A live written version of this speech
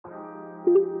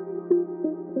Hello,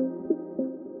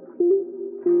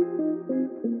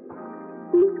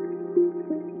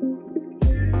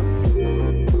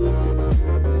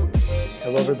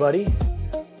 everybody.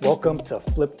 Welcome to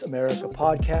Flipped America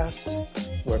Podcast,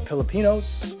 where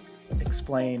Filipinos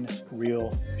explain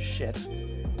real shit.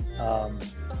 I'm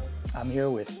here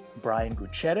with Brian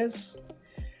Gutierrez.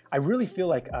 I really feel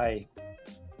like I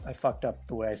fucked up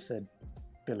the way I said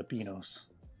Filipinos.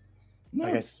 No,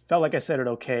 Like I felt like I said it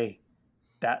okay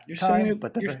that you're time, saying it.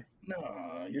 but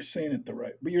You're saying it the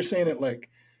right. But you're saying it like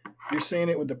you're saying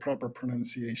it with the proper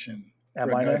pronunciation for am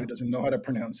a I guy now? who doesn't know how to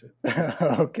pronounce it.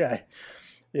 Okay,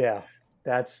 yeah,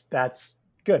 that's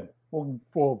good.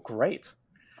 Well, great.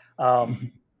 How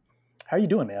are you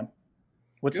doing, man?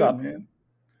 What's Good, up? man.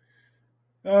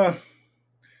 Uh,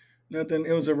 Nothing.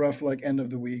 It was a rough end of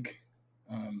the week.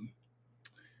 Um,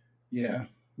 yeah,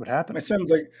 What my happened?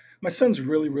 son's my son's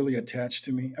really attached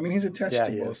to me. I mean, he's attached Yeah,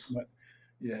 to he both, is. but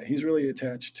yeah, he's really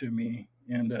attached to me.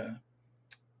 And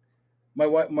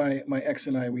my ex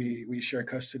and I, we share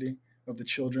custody of the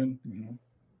children, Mhm.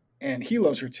 and he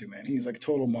loves her too, man. He's like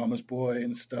total mama's boy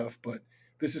and stuff. But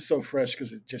this is so fresh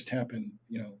because it just happened,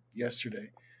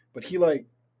 yesterday. But he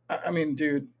I mean,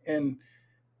 dude, and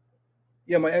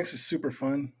yeah, my ex is super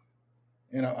fun,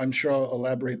 and I'm sure I'll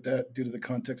elaborate that due to the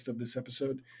context of this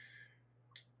episode.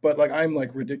 But I'm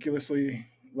ridiculously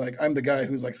I'm the guy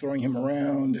who's throwing him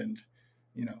around and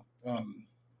you know um,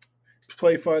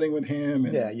 play fighting with him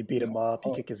Yeah, and you beat him up, you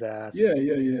all, kick his ass. yeah,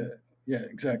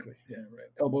 exactly, yeah, right,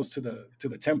 elbows to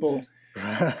the temple.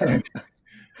 And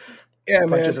yeah, Punches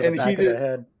man, to the and he back of the just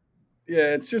head.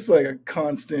 yeah, it's just like a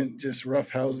constant just rough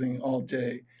housing all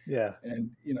day. Yeah.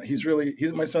 And he's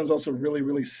my son's also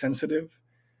really sensitive.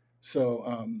 So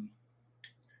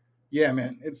yeah,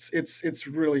 man, it's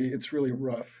really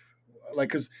rough.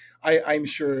 Because I'm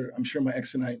sure my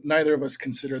ex and I, neither of us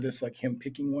consider this like him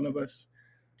picking one of us,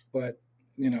 but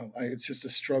it's just a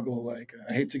struggle.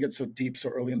 I hate to get so deep so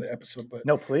early in the episode, but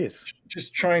No, please.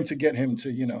 just trying to get him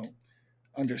to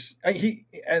under he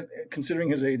and considering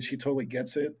his age, he totally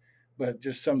gets it, but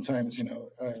just sometimes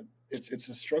it's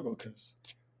a struggle because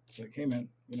it's like, hey man,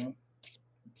 What you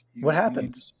need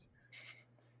happened? to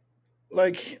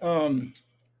like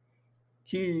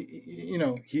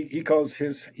he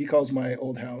calls my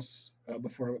old house,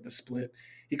 before the split,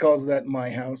 he calls that my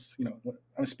house.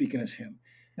 I'm speaking as him.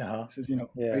 Uh-huh. He says, are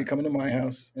Yeah. you coming to my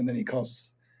house? And then he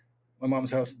calls my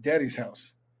mom's house daddy's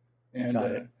house. And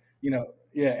Got it.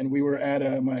 yeah, and we were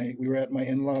at my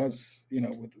in-laws,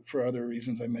 for other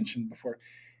reasons I mentioned before.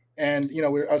 And I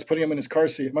was putting him in his car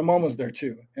seat. My mom was there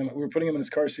too, and we were putting him in his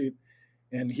car seat.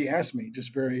 And he asked me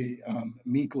just very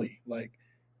meekly, like,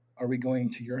 are we going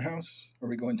to your house or are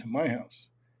we going to my house?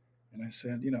 And I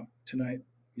said, tonight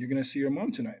you're going to see your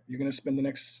mom tonight. You're going to spend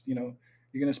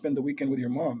you're going to spend the weekend with your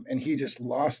mom. And he just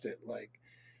lost it, like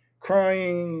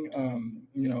crying,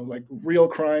 like real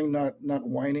crying, not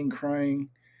whining, crying.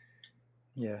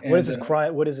 Yeah. And What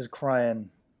does his crying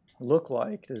look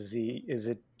like? Does he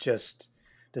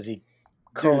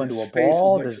curl dude, into his a face is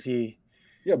ball? like, Does he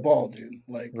yeah, bald, dude.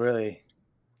 Like, really?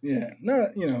 yeah,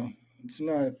 not, it's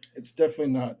not, it's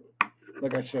definitely not,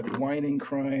 like I said, whining,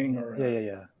 crying, or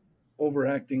Yeah.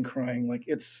 overacting crying. Like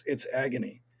it's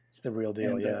agony. It's the real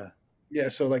deal, And yeah. yeah,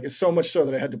 so it's so much so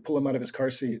that I had to pull him out of his car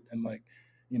seat and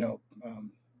you know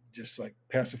just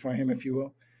pacify him, if you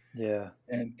will. Yeah.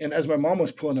 And as my mom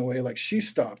was pulling away, she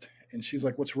stopped and she's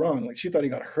like, what's wrong? Like she thought he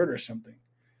got hurt or something.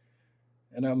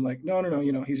 And I'm like, no,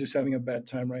 he's just having a bad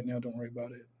time right now, don't worry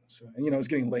about it. So, and it was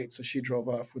getting late, so she drove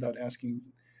off without asking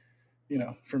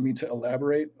for me to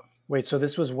elaborate. Wait, so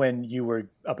this was when you were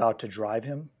about to drive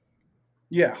him?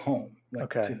 Yeah, home,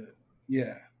 Okay.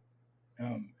 yeah.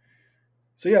 um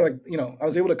so yeah, I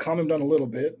was able to calm him down a little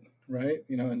bit, right?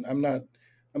 And I'm not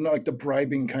like the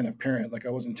bribing kind of parent. Like I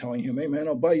wasn't telling him, hey man,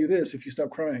 I'll buy you this if you stop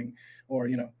crying, or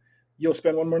you'll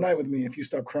spend one more night with me if you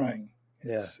stop crying.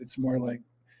 Yeah. It's more like,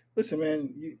 listen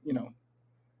man,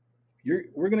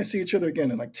 we're gonna see each other again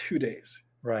in like 2 days,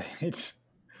 Right.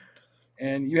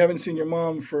 and you haven't seen your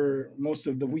mom for most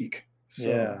of the week. So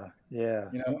Yeah. Yeah.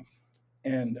 you know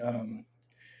and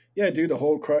yeah, dude, the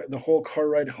whole car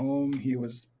ride home he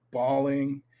was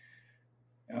bawling.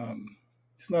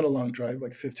 It's not a long drive,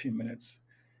 like 15 minutes.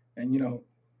 And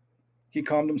he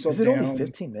calmed Is himself it only down.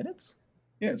 15 minutes?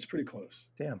 Yeah, it's pretty close.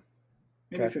 Damn.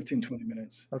 Maybe Okay. 15-20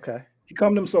 minutes. Okay. He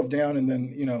calmed himself down, and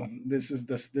then this is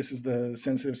the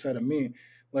sensitive side of me.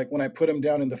 Like when I put him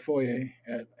down in the foyer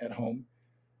at home,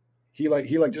 he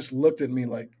just looked at me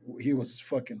like he was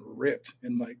fucking ripped.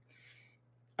 And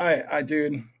I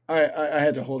dude, I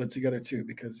had to hold it together too,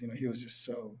 because he was just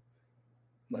so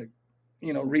like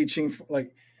reaching for,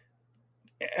 like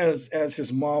as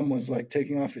his mom was like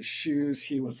taking off his shoes,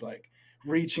 he was like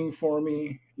reaching for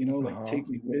me, like Uh-huh. take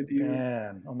me with you.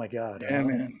 Man. Oh my God. Yeah, Uh-huh.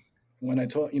 man. When I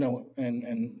told,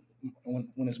 and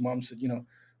when his mom said,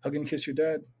 hug and kiss your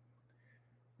dad,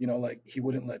 like he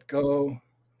wouldn't let go.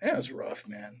 That was rough,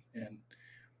 man. And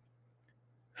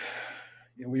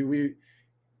we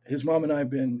his mom and I have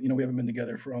been, we haven't been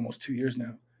together for almost 2 years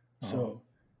now. Uh-huh. So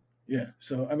yeah.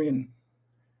 So I mean,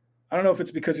 I don't know if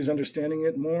it's because he's understanding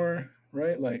it more,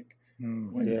 right? Like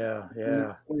when Yeah. when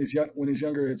Yeah. when he's young, when he's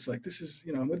younger, it's like this is,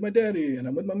 I'm with my daddy and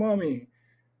I'm with my mommy.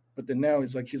 But then now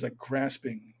he's like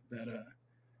grasping that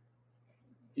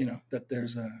that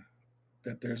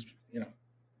there's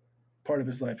part of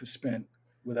his life is spent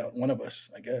without one of us,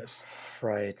 I guess.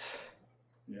 Right.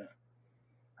 Yeah.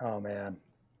 Oh man.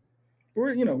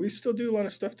 But we still do a lot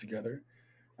of stuff together.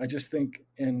 I just think,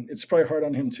 and it's probably hard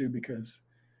on him too, because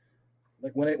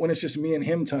like when it's just me and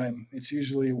him time, it's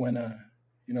usually when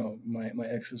my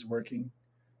ex is working,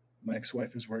 my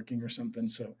ex-wife is working or something.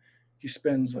 So he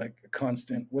spends like a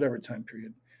constant whatever time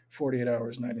period, 48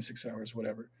 hours, 96 hours,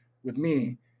 whatever, with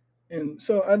me. And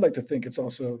so I'd like to think it's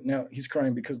also now he's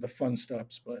crying because the fun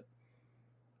stops, but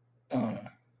uh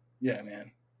yeah,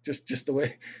 man. Just the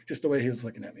way he was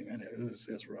looking at me, man. It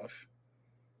was rough.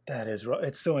 That is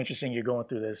it's so interesting you're going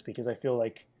through this because I feel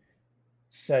like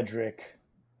Cedric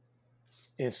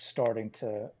is starting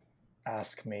to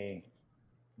ask me.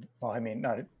 Well, I mean,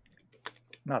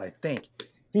 not. I think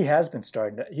he has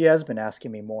been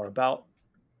asking me more about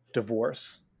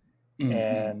divorce,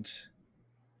 Mm-hmm. and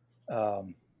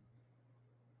um,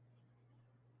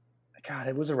 God,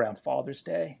 it was around Father's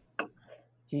Day.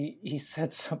 He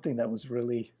said something that was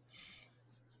really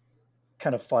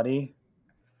kind of funny,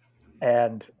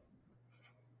 and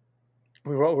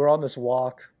we were on this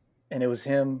walk, and it was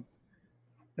him,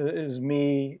 it was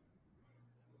me,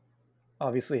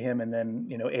 obviously him, and then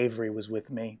Avery was with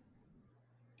me,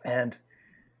 and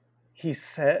he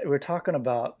said we're talking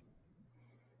about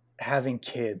having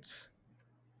kids,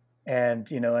 and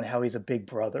and how he's a big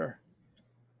brother,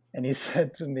 and he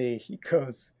said to me, he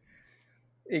goes,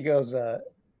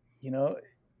 you know,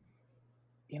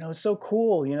 it's so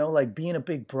cool, like being a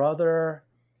big brother,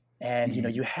 and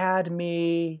Mm-hmm. you had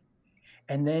me,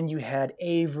 and then you had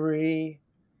Avery,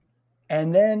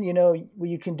 and then what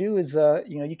you can do is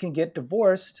you can get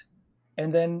divorced,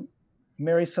 and then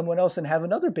marry someone else and have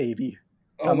another baby.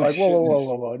 Oh I'm my like, whoa, whoa, whoa, goodness.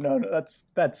 whoa, whoa, no, no,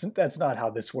 that's not how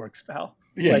this works, pal.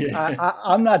 Yeah, Like yeah,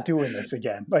 I'm not doing this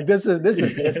again. Like this is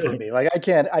it for yeah. me. Like I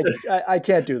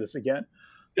can't do this again.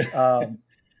 Um,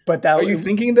 but Are you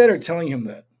thinking that or telling him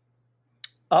that?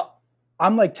 uh,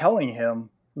 I'm like telling him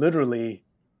literally,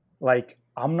 like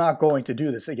I'm not going to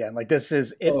do this again. Like this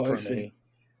is it Oh, I for see. me.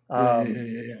 Yeah, yeah, yeah, Um,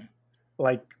 yeah, yeah.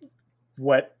 like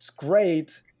what's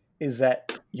great is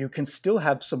that you can still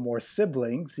have some more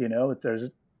siblings. If there's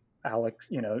Alex,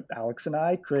 Alex and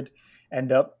I could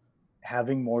end up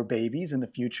having more babies in the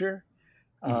future.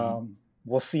 Mm-hmm.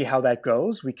 We'll see how that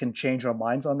goes. We can change our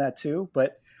minds on that too.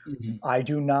 But Mm-hmm. I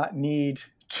do not need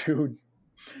to.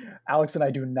 Alex and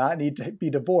I do not need to be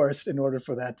divorced in order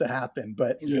for that to happen.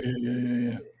 But Yeah, yeah, yeah,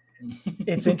 yeah,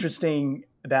 it's yeah. interesting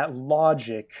that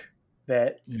logic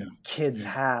that Yeah, kids yeah.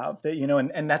 have that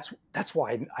and that's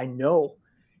why I know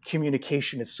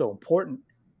communication is so important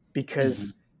Mm-hmm.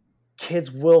 because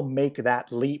kids will make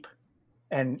that leap,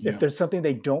 and if Yeah. there's something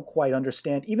they don't quite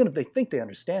understand, even if they think they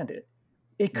understand it,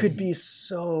 it could Mm-hmm. be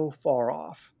so far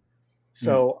off.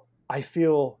 Yeah. So I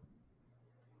feel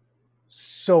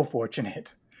so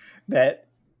fortunate that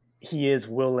he is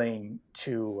willing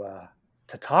to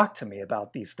talk to me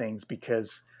about these things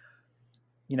because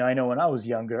I know when I was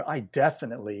younger, I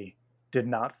definitely did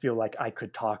not feel like I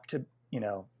could talk to,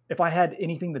 if I had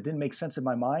anything that didn't make sense in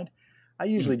my mind, I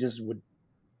Mm-hmm. usually just would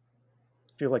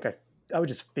feel like I would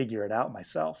just figure it out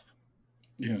myself,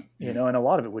 Yeah, yeah. and a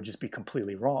lot of it would just be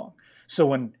completely wrong. So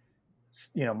when,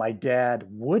 my dad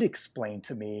would explain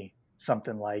to me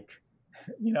something like,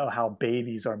 how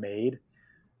babies are made,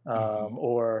 Mm-hmm.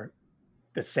 or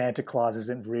that Santa Claus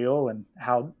isn't real and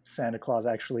how Santa Claus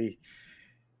actually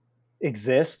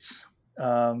exists,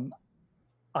 um,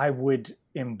 I would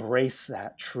embrace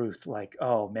that truth. Like,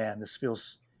 oh man, this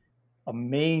feels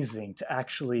amazing to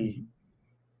actually Mm-hmm.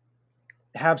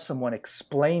 have someone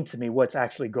explain to me what's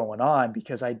actually going on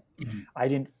because Mm-hmm. I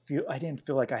didn't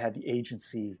feel like I had the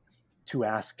agency to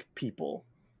ask people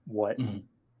what Mm-hmm.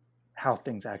 how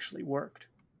things actually worked.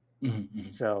 Mm-hmm.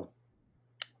 So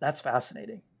that's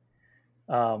fascinating.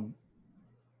 Um,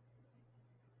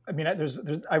 I mean, I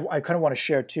kind of want to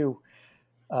share too,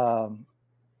 um,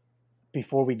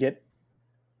 before we get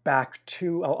back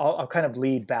to, I'll kind of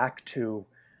lead back to,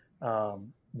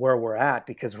 um, where we're at,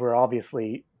 because we're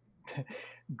obviously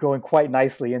going quite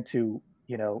nicely into,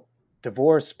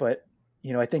 divorce. But,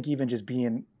 I think even just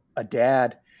being a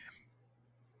dad,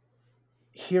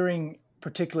 hearing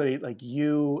particularly like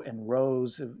you and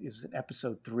Rose, it was in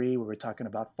episode 3 where we're talking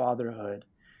about fatherhood,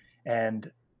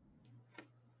 and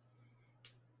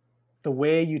the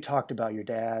way you talked about your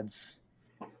dads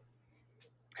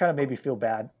kind of made me feel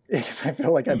bad because I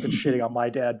feel like I've been shitting on my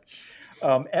dad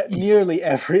at nearly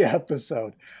every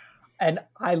episode. And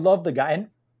I love the guy,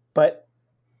 but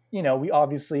we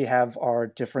obviously have our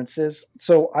differences.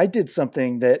 So I did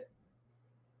something that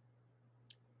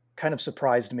kind of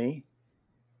surprised me,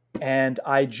 and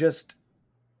I just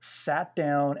sat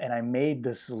down and I made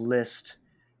this list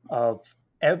of,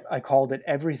 I called it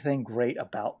everything great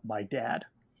about my dad.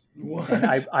 What?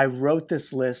 And I wrote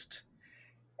this list,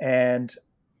 and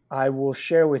I will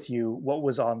share with you what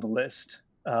was on the list,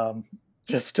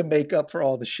 just to make up for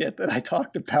all the shit that I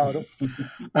talked about him.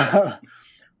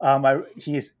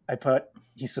 He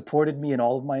supported me in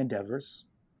all of my endeavors.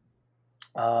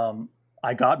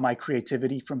 I got my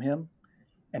creativity from him,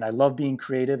 and I love being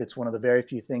creative. It's one of the very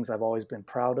few things I've always been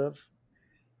proud of.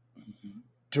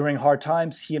 During hard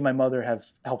times, he and my mother have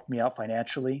helped me out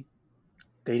financially.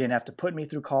 They didn't have to put me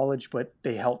through college, but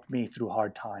they helped me through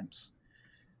hard times.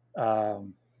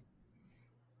 99%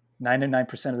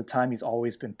 of the time, he's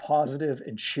always been positive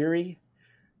and cheery.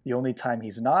 The only time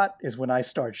he's not is when I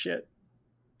start shit.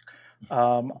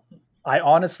 I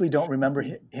honestly don't remember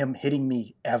him hitting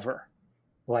me ever.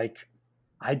 Like,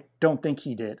 I don't think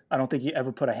he did. I don't think he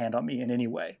ever put a hand on me in any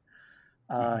way.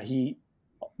 He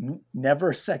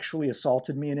never sexually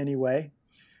assaulted me in any way.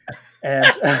 And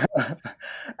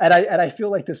and I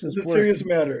feel like this is a serious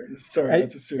matter. Sorry,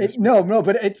 that's a serious matter. No,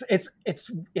 but it's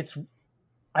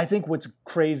I think what's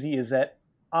crazy is that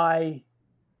I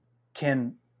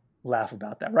can laugh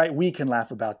about that, right? We can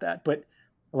laugh about that. But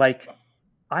like,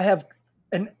 I have,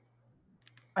 and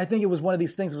I think it was one of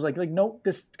these things. It was like, no,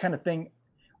 this kind of thing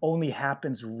only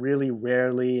happens really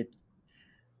rarely.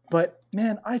 But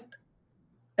man,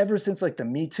 ever since like the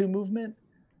Me Too movement,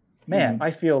 man,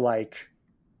 I feel like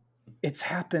it's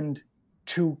happened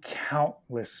to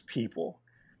countless people.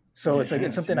 So it's like,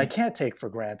 it's something I can't take for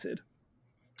granted.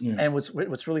 Yeah. And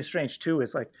what's really strange too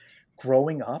is like,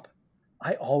 growing up,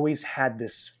 I always had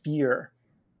this fear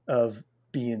of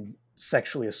being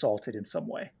sexually assaulted in some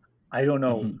way. I don't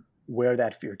know where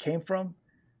that fear came from.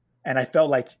 And I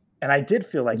felt like, and I did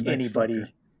feel like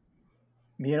anybody,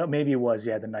 maybe it was,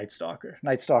 the Night Stalker.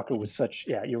 Night Stalker was such,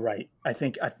 you're right. I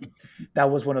think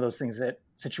that was one of those things,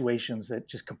 situations that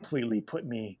just completely put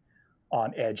me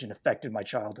on edge and affected my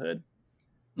childhood.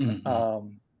 But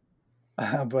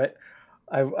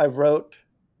I wrote,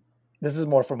 this is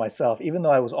more for myself, even though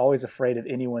I was always afraid of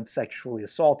anyone sexually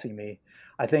assaulting me.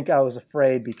 I think I was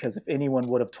afraid because if anyone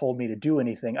would have told me to do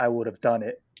anything, I would have done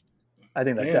it. I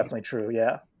think that's definitely true.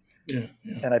 Yeah.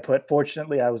 And I put,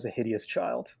 fortunately, I was a hideous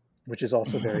child, which is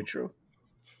also very true.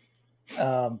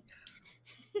 I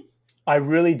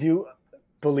really do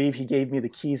believe he gave me the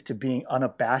keys to being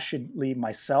unabashedly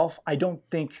myself. I don't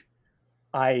think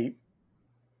I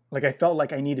felt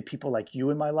like I needed people like you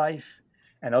in my life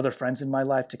and other friends in my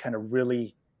life to kind of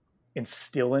really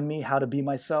instill in me how to be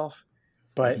myself.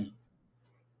 But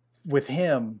with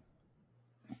him,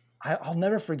 I'll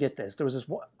never forget this. There was this,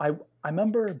 I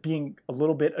remember being a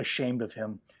little bit ashamed of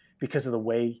him because of the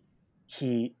way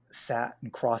he sat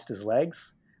and crossed his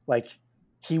legs. Like,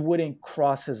 he wouldn't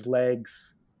cross his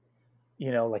legs,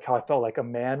 like how I felt like a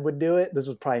man would do it. This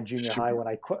was probably in junior high when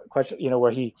I questioned,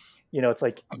 where he, it's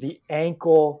like the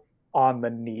ankle on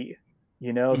the knee,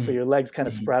 so your legs kind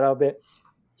of spread out a bit.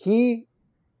 He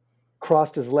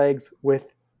crossed his legs with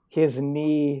his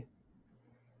knee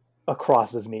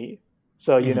across his knee.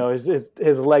 So,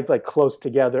 his legs like close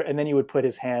together, and then he would put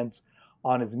his hands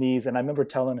on his knees. And I remember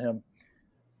telling him,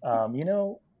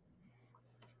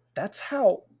 that's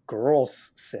how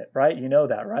girls sit, right? You know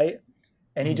that, right?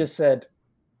 And he just said,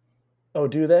 oh,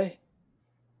 do they?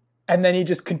 And then he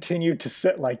just continued to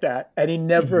sit like that. And he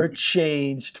never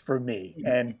changed for me.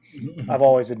 And I've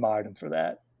always admired him for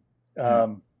that.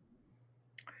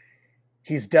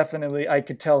 He's definitely, I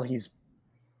could tell he's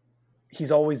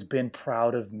always been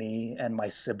proud of me and my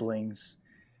siblings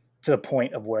to the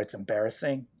point of where it's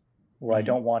embarrassing, where I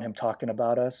don't want him talking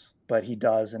about us, but he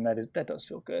does. And that does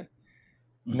feel good.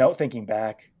 No, thinking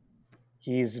back,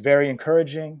 he's very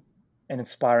encouraging and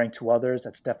inspiring to others.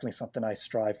 That's definitely something I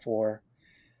strive for.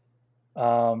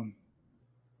 The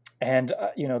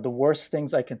worst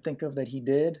things I can think of that he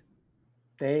did,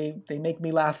 they make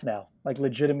me laugh now, like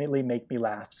legitimately make me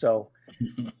laugh. So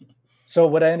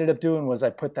what I ended up doing was I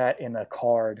put that in a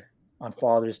card on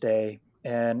Father's Day,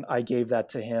 and I gave that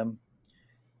to him,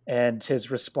 and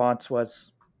his response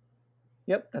was,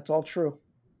 "Yep, that's all true."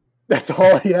 That's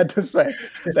all he had to say.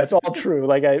 That's all true.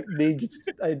 Like I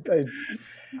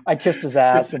kissed his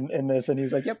ass and this, and he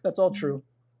was like, "Yep, that's all true."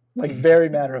 Like very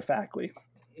matter of factly.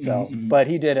 So, but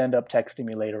he did end up texting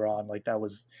me later on. Like that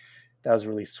was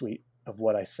really sweet of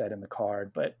what I said in the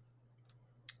card. But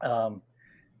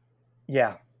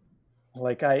yeah,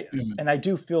 like I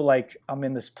do feel like I'm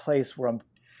in this place where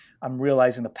I'm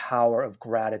realizing the power of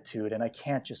gratitude, and I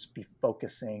can't just be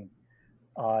focusing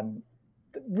on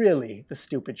really the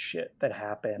stupid shit that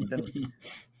happened. And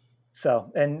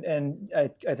so, and I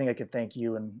think I could thank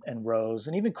you and Rose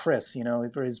and even Chris,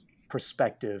 for his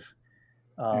perspective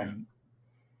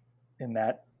in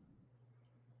the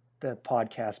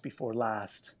podcast before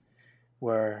last,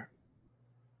 where,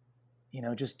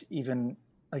 just even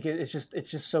like it's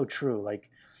just so true. Like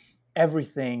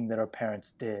everything that our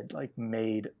parents did, like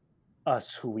made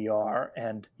us who we are.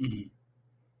 And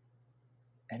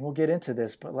we'll get into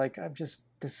this, but like,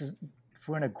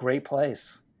 we're in a great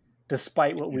place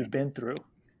despite what we've been through.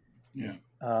 Yeah.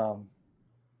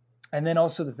 And then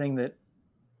also the thing that,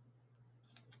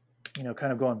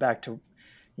 kind of going back to,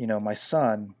 my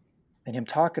son and him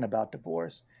talking about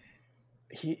divorce,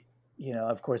 he,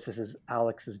 of course this is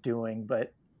Alex's doing,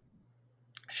 but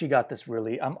she got this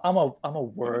really, I'm a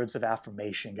words of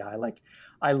affirmation guy. Like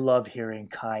I love hearing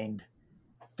kind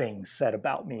things said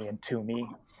about me and to me.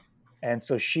 And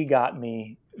so she got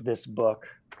me this book,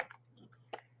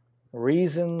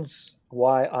 Reasons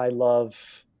Why I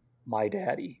Love My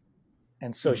Daddy.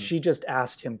 And so she just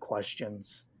asked him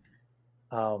questions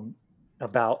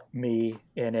about me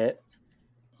in it.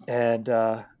 And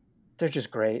they're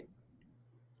just great.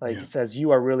 Like it says,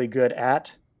 you are really good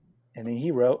at, and then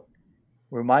he wrote,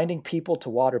 reminding people to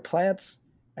water plants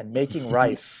and making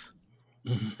rice.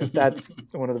 If that's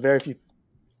one of the very few,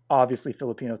 obviously,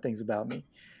 Filipino things about me.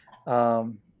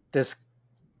 This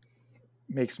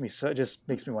makes me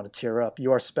want to tear up.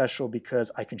 You are special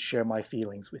because I can share my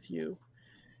feelings with you.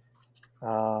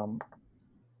 One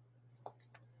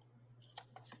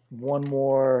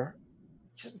more.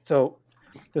 So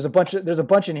there's a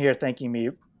bunch in here thanking me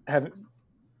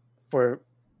for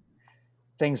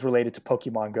things related to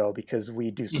Pokemon Go, because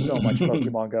we do so much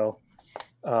Pokemon Go.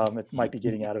 It might be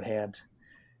getting out of hand,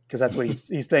 because that's what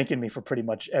he's thanking me for pretty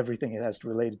much everything it has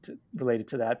related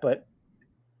to that. But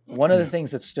one of the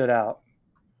things that stood out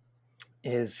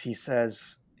is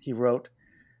he wrote,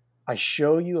 I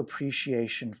show you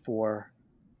appreciation for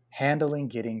handling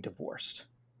getting divorced,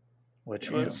 which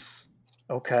was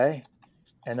okay.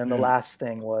 And then the last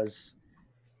thing was,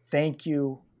 thank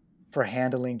you for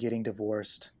handling getting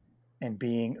divorced and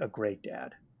being a great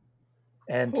dad.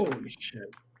 And holy shit.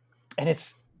 And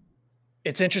it's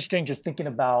interesting just thinking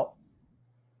about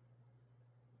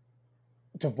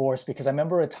divorce, because I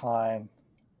remember a time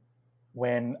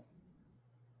when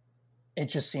it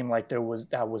just seemed like that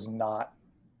was not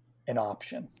an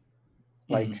option.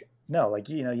 Like, no, like,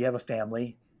 you have a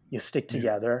family, you stick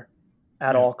together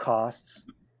at all costs.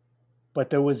 But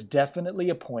there was definitely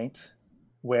a point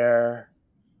where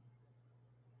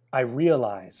I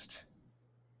realized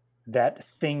that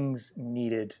things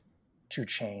needed to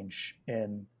change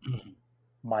in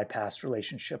my past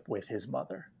relationship with his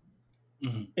mother.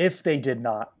 If they did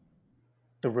not,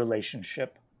 the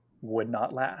relationship would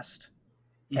not last.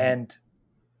 And,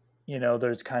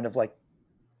 there's kind of like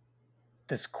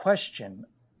this question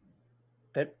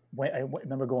that I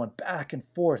remember going back and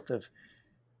forth of,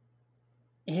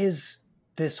 is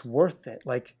this worth it?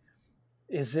 Like,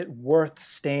 is it worth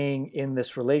staying in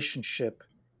this relationship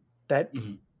that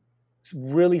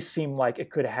really seemed like it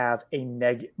could have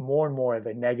more and more of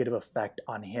a negative effect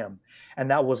on him? And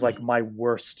that was like my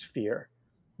worst fear,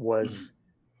 was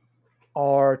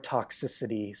our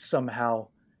toxicity somehow,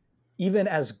 even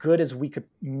as good as we could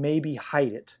maybe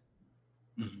hide it,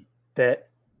 that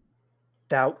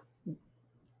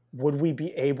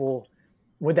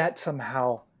would that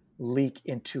somehow leak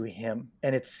into him?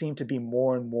 And it seemed to be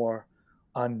more and more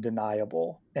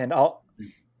undeniable. And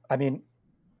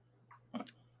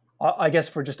I guess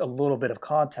for just a little bit of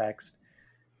context,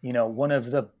 one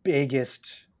of the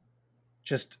biggest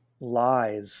just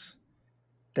lies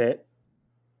that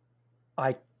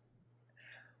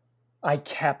I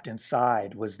kept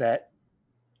inside was that,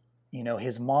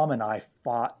 his mom and I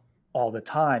fought all the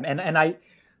time. And I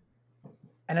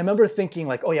remember thinking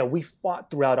like, oh yeah, we fought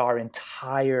throughout our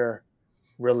entire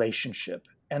relationship.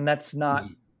 And that's not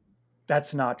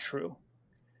true.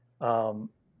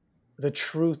 The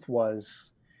truth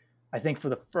was, I think for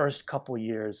the first couple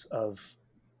years of,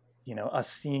 us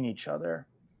seeing each other,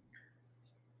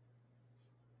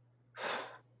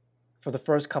 for the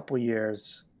first couple of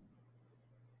years,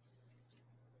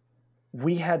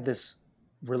 we had this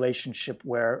relationship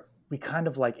where we kind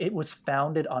of like, it was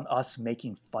founded on us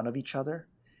making fun of each other.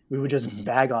 We would just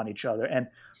bag on each other. And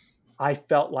I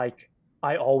felt like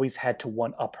I always had to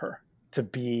one up her to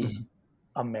be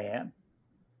a man.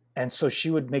 And so she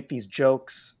would make these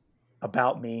jokes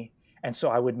about me. And so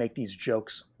I would make these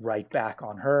jokes right back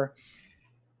on her.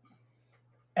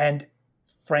 And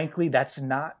frankly, that's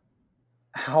not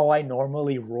how I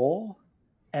normally roll.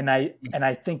 And I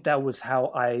think that was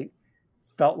how I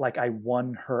felt like I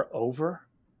won her over,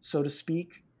 so to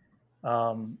speak.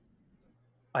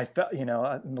 I felt, in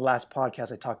the last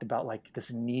podcast, I talked about like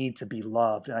this need to be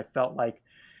loved. And I felt like,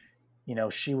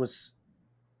 she was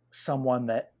someone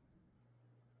that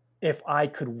if I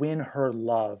could win her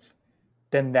love,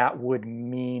 then that would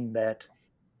mean that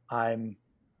I'm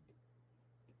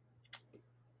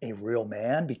a real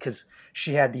man, because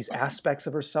she had these aspects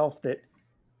of herself that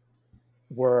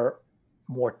were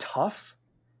more tough,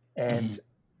 and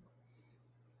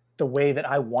the way that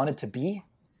I wanted to be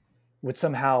would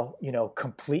somehow,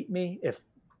 complete me if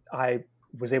I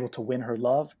was able to win her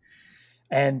love.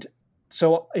 And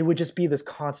so it would just be this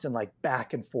constant like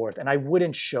back and forth. And I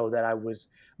wouldn't show that I was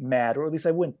mad, or at least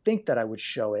I wouldn't think that I would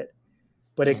show it.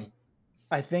 But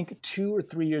I think 2 or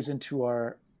 3 years into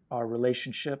our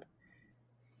relationship,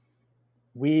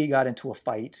 we got into a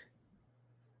fight.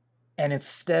 And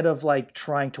instead of like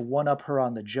trying to one up her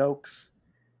on the jokes,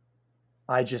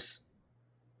 I just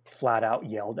flat out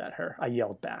yelled at her. I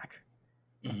yelled back.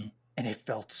 And it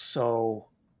felt so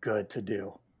good to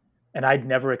do. And I'd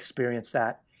never experienced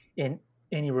that in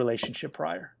any relationship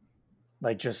prior.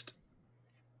 Like just,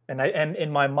 and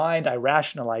in my mind, I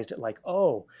rationalized it like,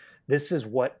 oh, this is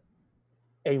what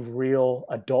a real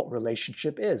adult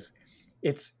relationship is.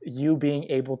 It's you being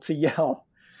able to yell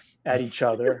at each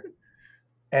other.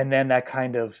 And then that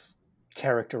kind of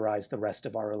characterized the rest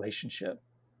of our relationship.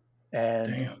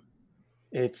 And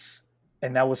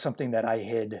and that was something that I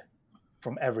hid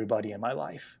from everybody in my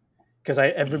life, because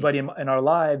everybody in our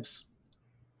lives,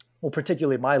 well,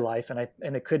 particularly my life,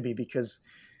 and it could be because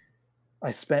I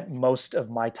spent most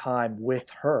of my time with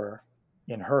her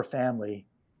in her family.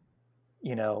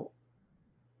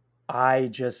 I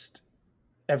just,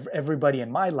 everybody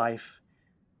in my life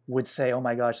would say, oh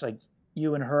my gosh, like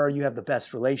you and her, you have the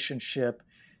best relationship.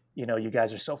 You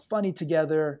guys are so funny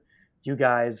together. You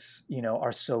guys,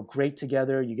 are so great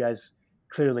together. You guys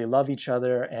clearly love each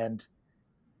other.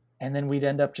 And then we'd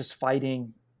end up just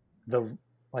fighting the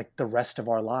rest of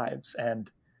our lives. And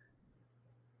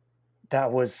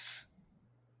that was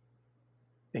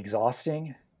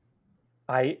exhausting.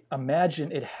 I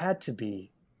imagine it had to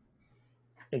be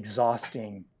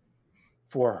exhausting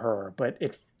for her, but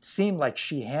it seemed like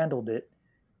she handled it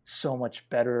so much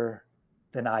better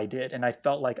than I did. And I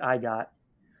felt like I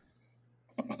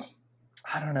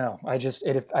don't know. I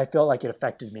felt like it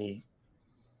affected me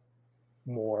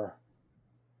more.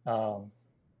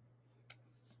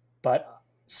 But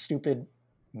stupid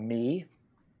me,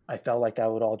 I felt like that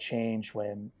would all change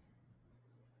when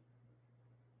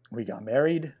we got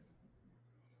married,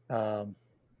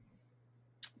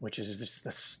 which is just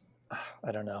this,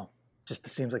 I don't know, just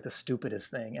seems like the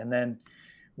stupidest thing. And then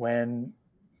when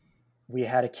we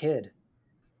had a kid,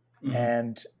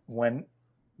 and when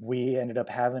we ended up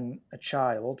having a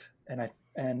child, and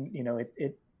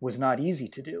it was not easy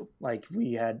to do. Like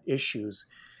we had issues,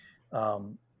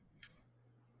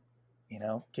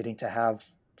 getting to have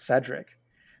Cedric.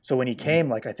 So when he came,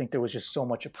 like, I think there was just so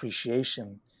much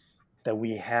appreciation that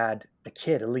we had a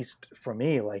kid, at least for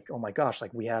me, like, oh my gosh,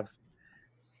 like we have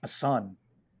a son.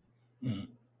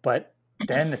 But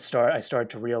then I started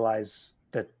to realize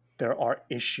that there are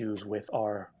issues with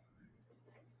our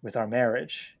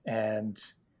marriage. And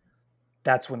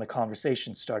that's when the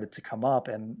conversation started to come up.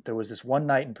 And there was this one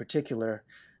night in particular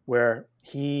where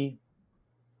he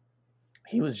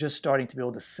was just starting to be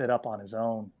able to sit up on his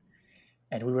own.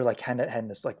 And we were like kind of had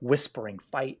this like whispering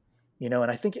fight, and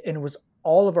I think it was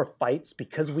all of our fights,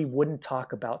 because we wouldn't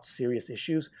talk about serious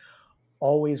issues,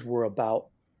 always were about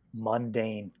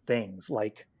mundane things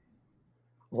like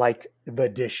the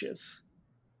dishes.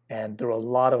 And there were a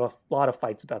lot of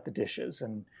fights about the dishes,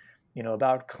 and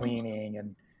about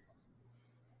cleaning,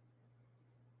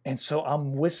 and so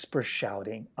I'm whisper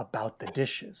shouting about the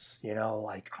dishes,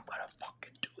 like, I'm gonna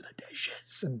fucking do the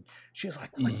dishes. And she's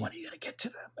like, when are you gonna get to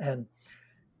them?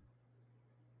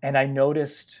 And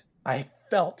I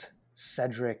felt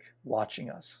Cedric watching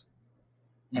us.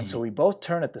 And so we both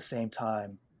turn at the same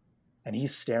time, and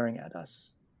he's staring at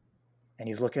us, and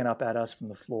he's looking up at us from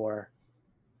the floor,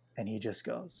 and he just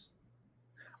goes,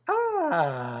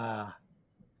 ah.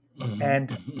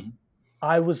 And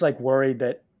I was like worried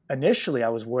that initially I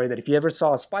was worried that if he ever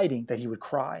saw us fighting, that he would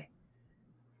cry.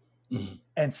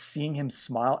 And seeing him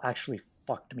smile actually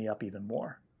fucked me up even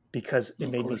more because it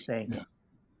Of made me course. think, Yeah.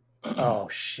 oh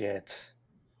shit,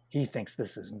 he thinks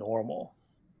this is normal.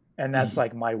 And that's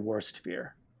like my worst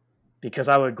fear because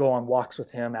I would go on walks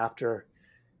with him after,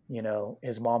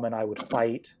 his mom and I would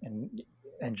fight and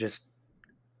just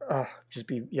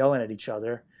be yelling at each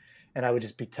other. And I would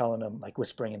just be telling him, like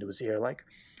whispering into his ear, like,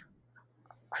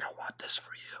 I don't want this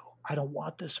for you. I don't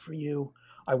want this for you.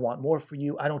 I want more for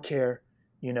you. I don't care,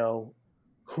 you know,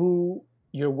 who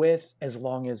you're with as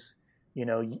long as,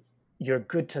 you're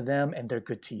good to them and they're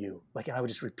good to you. Like, and I would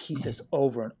just repeat this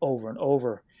over and over and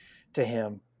over to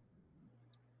him.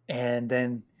 And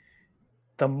then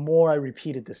the more I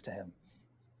repeated this to him,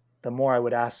 the more I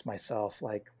would ask myself,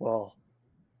 like, well,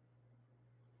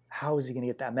 how is he going to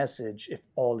get that message if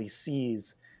all he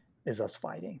sees is us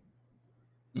fighting?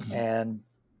 And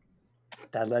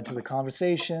that led to the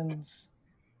conversations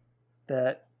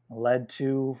that led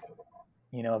to,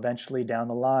 eventually down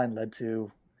the line led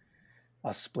to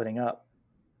us splitting up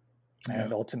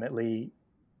and ultimately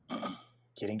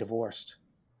getting divorced.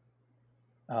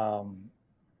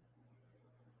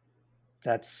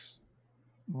 That's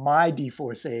my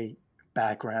D4SA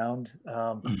background.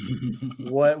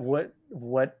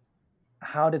 What,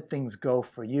 how did things go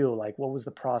for you? Like, what was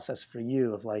the process for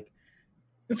you of like,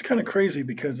 It's kind of crazy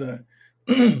because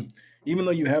even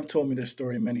though you have told me this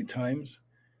story many times,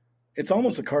 it's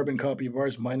almost a carbon copy of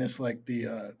ours, minus like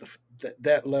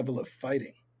that level of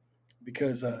fighting.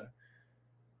 Because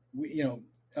we,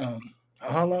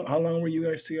 how long were you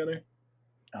guys together?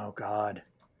 oh God,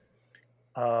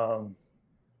 um,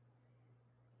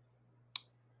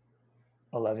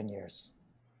 11 years,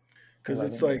 Because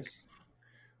it's 11 like years.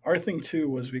 our thing too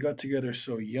was we got together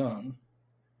so young.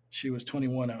 She was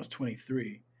 21, I was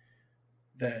 23.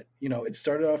 That it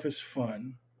started off as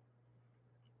fun,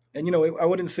 and I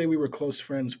wouldn't say we were close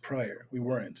friends prior. We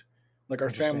weren't. Like our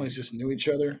Interesting. families just knew each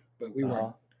other, but we weren't.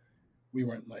 Uh-huh. We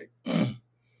weren't like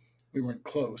we weren't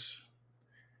close.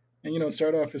 And it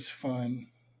started off as fun,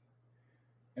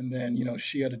 and then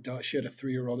she had she had a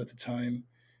 3-year-old at the time,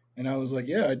 and I was like,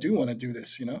 yeah, I do want to do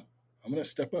this. I'm gonna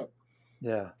step up.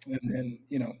 Yeah. And then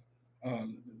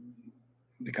um,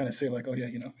 they kind of say like, oh yeah,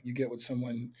 you get with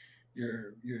someone,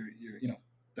 you're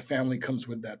the family comes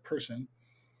with that person.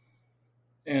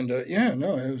 And yeah,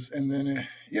 no, it was, and then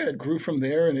yeah, it grew from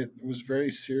there, and it was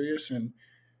very serious, and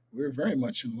we were very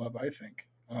much in love. I think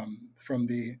from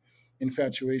the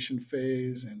infatuation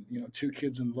phase, and 2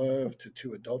 kids in love to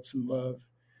 2 adults in love,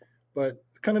 but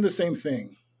kind of the same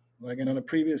thing. Like, and on a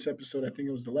previous episode, I think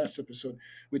it was the last episode,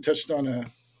 we touched on a,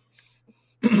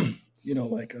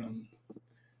 like,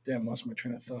 damn, lost my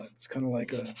train of thought. It's kind of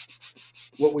like a,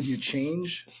 what would you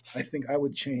change? I think I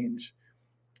would change,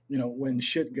 when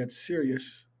shit gets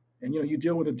serious, and you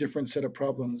deal with a different set of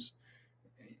problems,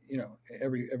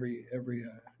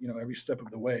 every step of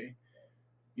the way.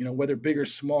 Whether big or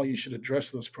small, you should address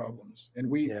those problems. And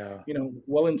we, Yeah.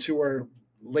 well into our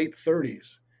late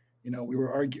 30s, we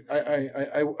were arguing.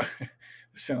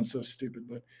 This sounds so stupid,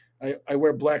 but I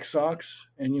wear black socks,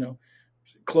 and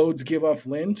clothes give off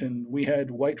lint, and we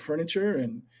had white furniture,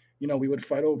 and we would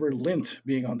fight over lint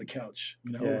being on the couch.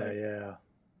 Yeah. Like, Yeah.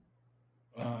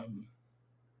 um,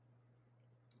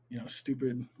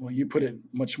 stupid. Well, you put it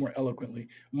much more eloquently.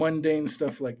 Mundane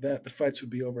stuff like that. The fights would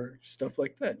be over stuff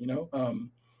like that.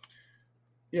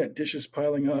 Yeah, dishes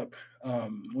piling up.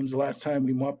 When's the last time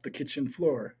we mopped the kitchen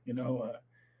floor?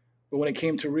 But when it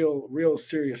came to real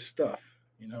serious stuff,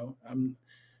 I'm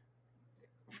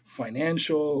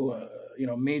financial,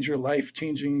 major life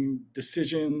changing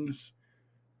decisions.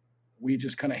 We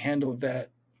just kind of handle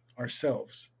that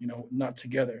ourselves, not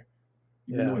together,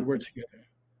 even though we Yeah. were together.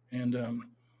 And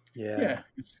Yeah. yeah,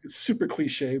 it's super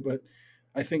cliche, but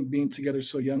I think being together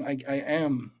so young,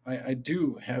 I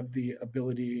do have the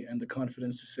ability and the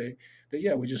confidence to say that,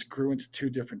 yeah, we just grew into 2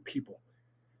 different people.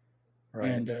 Right.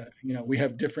 And, we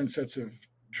have different sets of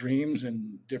dreams,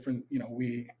 and different,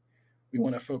 we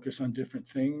want to focus on different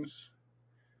things.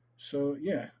 So,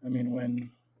 yeah, I mean,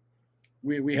 when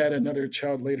we had another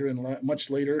child later much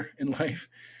later in life,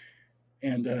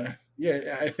 and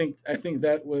yeah, I think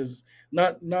that was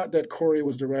not that Corey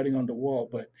was the writing on the wall,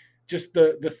 but just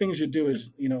the things you do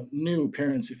as new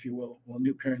parents, if you will, well,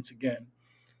 new parents again.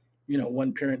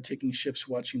 One parent taking shifts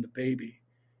watching the baby,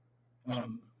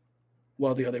 um,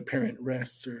 while the other parent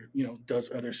rests or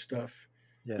does other stuff.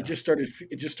 It Yeah. just started.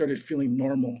 It just started feeling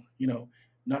normal.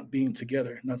 Not being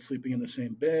together, not sleeping in the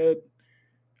same bed.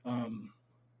 Um,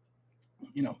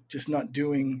 just not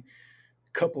doing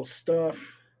couple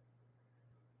stuff.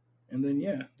 And then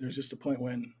yeah, there's just a point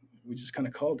when we just kind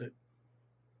of called it.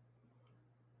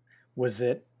 Was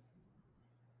it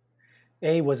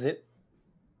was it,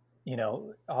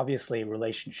 obviously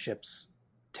relationships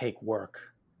take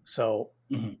work. So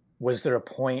Hmm. was there a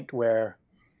point where,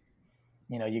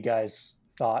 you guys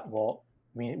thought, well,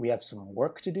 we have some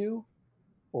work to do?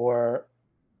 Or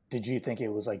did you think it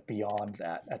was like beyond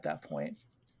that at that point?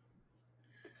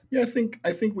 Yeah, I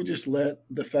think we just let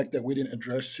the fact that we didn't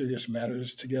address serious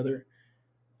matters together,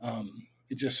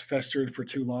 it just festered for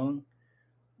too long.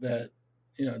 That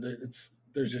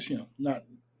there's just not.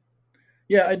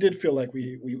 Yeah, I did feel like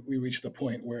we reached the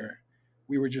point where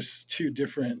we were just too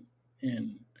different,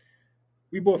 and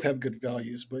we both have good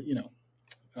values, but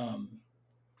um,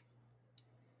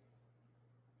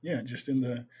 yeah, just in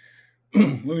the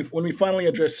when we finally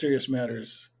address serious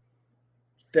matters,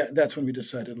 that's when we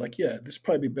decided, like, yeah, this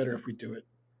probably be better if we do it,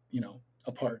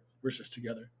 apart versus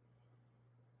together.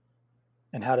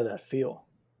 And how did that feel?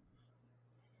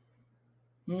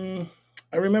 Mm,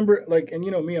 I remember, like, and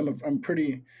me, I'm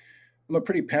a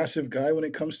pretty passive guy when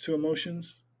it comes to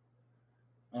emotions.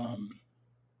 Um,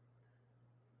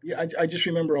 yeah, I just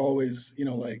remember always,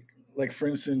 like for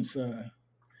instance,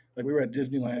 like we were at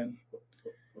Disneyland.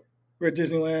 We were at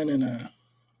Disneyland, and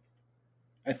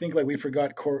I think like we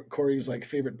forgot Corey's like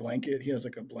favorite blanket. He has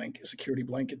like a blanket, security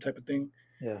blanket type of thing,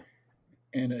 Yeah.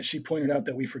 and she pointed out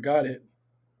that we forgot it,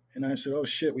 and I said, "Oh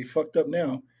shit, we fucked up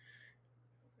now."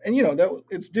 And that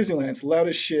it's Disneyland. It's loud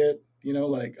as shit.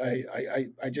 Like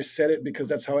I just said it because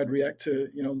that's how I'd react to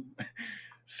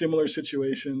similar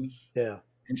situations. Yeah.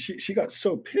 And she got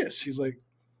so pissed. She's like,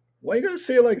 "Why you gotta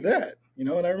say it like that?" And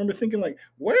I remember thinking, like,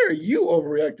 "Why are you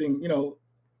overreacting?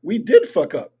 We did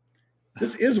fuck up.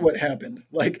 This is what happened.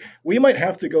 Like, we might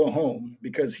have to go home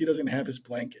because he doesn't have his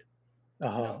blanket." You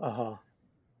Uh-huh. know. Uh-huh.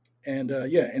 And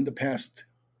yeah, in the past,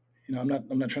 I'm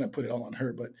not trying to put it all on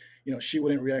her, but she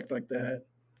wouldn't react like that.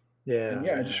 And Yeah. yeah,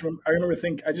 Yeah.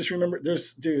 I just remember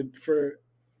there's dude for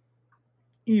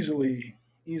easily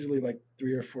like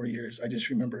 3 or 4 years. I just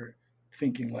remember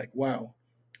thinking like, wow,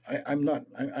 I am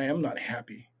not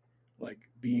happy like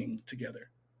being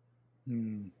together.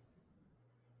 Hmm.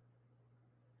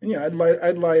 And yeah, I'd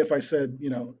lie if I said,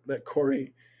 that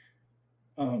Corey,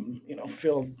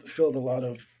 filled a lot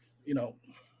of, you know,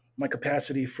 my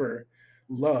capacity for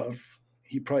love.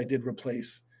 He probably did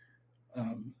replace,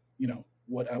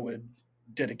 what I would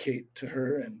dedicate to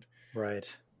her. And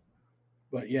Right.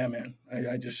 but yeah, man,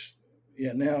 I just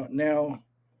yeah now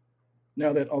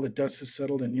that all the dust has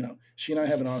settled, and she and I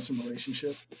have an awesome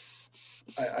relationship,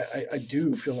 I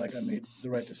do feel like I made the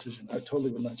right decision. I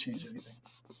totally would not change anything,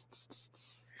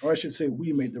 or I should say,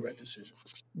 we made the right decision. I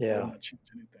would Yeah. not change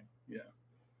anything. Yeah.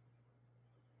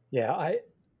 Yeah.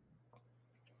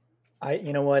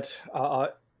 You know what?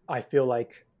 I feel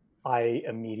like I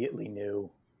immediately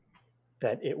knew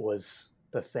that it was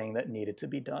the thing that needed to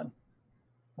be done.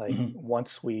 Like Hmm.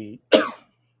 once we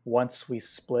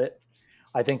split,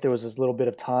 I think there was this little bit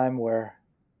of time where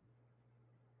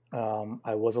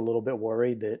I was a little bit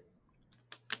worried that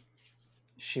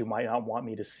she might not want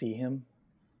me to see him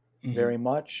Hmm. very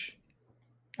much.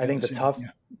 I Yeah, think the same.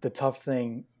 Yeah. the tough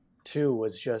thing too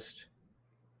was just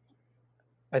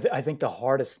I think the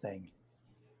hardest thing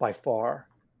by far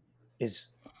is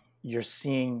you're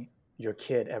seeing your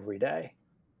kid every day,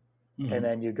 and Hmm.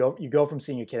 then you go from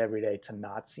seeing your kid every day to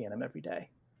not seeing him every day.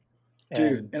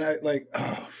 Dude, And and I like,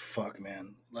 oh fuck,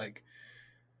 man, like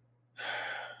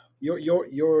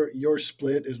your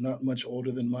split is not much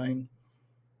older than mine,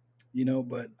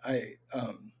 but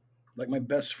like my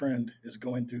best friend is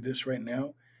going through this right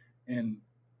now, and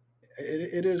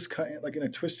it is kind of like, in a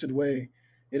twisted way,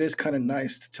 it is kind of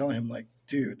nice to tell him, like,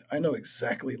 dude, I know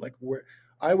exactly like where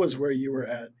I was, where you were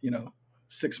at,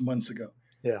 6 months ago,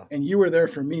 yeah. and you were there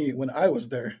for me when I was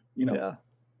there, Yeah.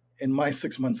 in my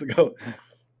 6 months ago.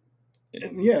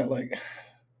 And yeah, like,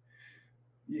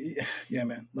 yeah,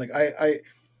 man, like I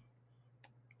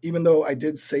even though I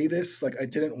did say this, like, I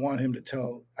didn't want him to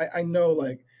tell. I know,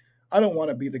 like, I don't want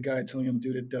to be the guy telling him,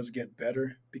 dude, it does get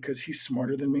better, because he's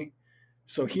smarter than me,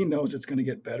 so he knows it's going to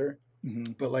get better. Hmm.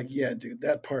 But like, yeah, dude,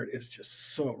 that part is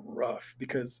just so rough,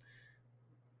 because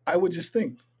I would just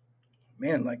think,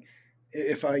 man, like,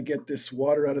 if I get this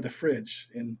water out of the fridge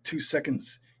in 2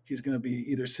 seconds, he's going to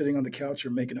be either sitting on the couch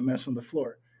or making a mess on the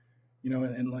floor,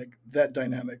 and like that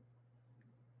dynamic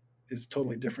is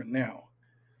totally different now.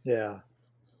 Yeah.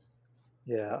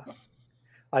 Yeah.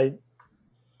 I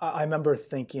I remember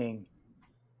thinking,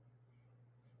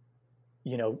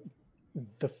 you know,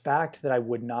 the fact that I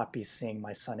would not be seeing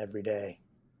my son every day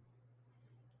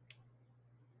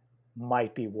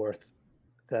might be worth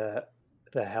the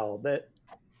hell that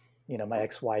my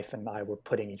ex-wife and I were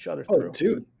putting each other Oh, through.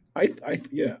 dude,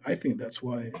 yeah, I think that's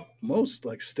why most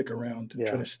like stick around and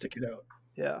try Yeah, to stick it out.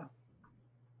 yeah,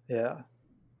 yeah.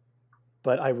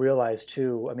 But I realized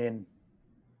too, I mean,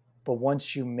 but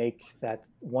once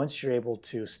you're able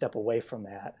to step away from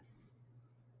that,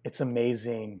 it's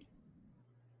amazing.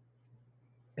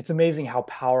 It's amazing how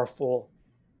powerful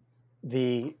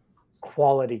the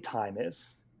quality time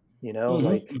is,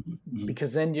 like, Hmm.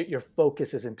 because then your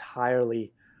focus is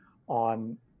entirely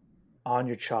on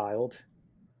your child,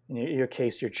 in your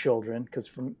case, your children, because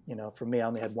for me, I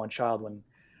only had one child when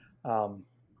um,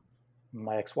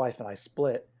 my ex-wife and I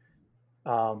split.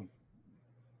 Um,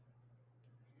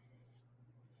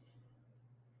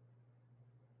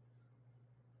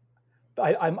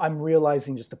 I'm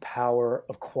realizing just the power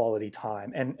of quality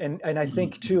time, and I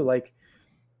think too, Hmm. like,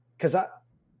 because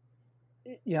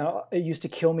it used to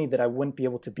kill me that I wouldn't be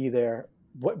able to be there,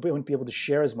 wouldn't be able to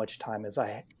share as much time as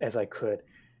I could.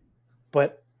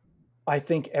 But I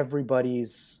think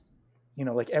everybody's,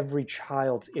 like every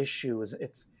child's issue is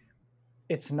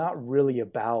it's not really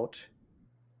about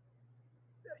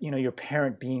your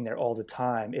parent being there all the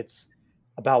time. It's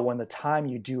about when the time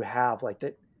you do have, like,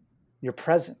 that, you're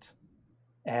present.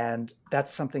 And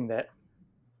that's something that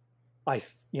I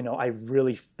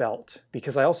really felt,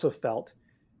 because I also felt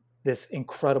this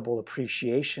incredible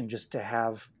appreciation just to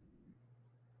have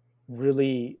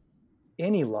really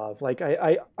any love. Like,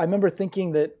 I remember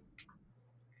thinking that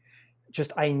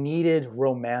just I needed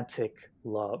romantic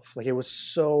love. Like, it was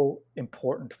so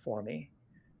important for me.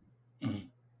 Hmm.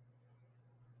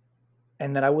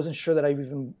 And that I wasn't sure that I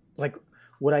even, like,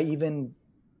 would I even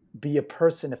be a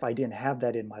person if I didn't have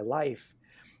that in my life.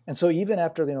 And so even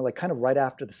after, like, kind of right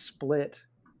after the split,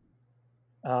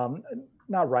 um,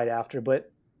 not right after,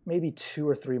 but maybe 2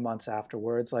 or 3 months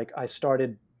afterwards, like, I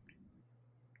started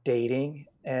dating,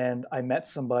 and I met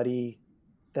somebody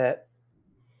that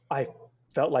I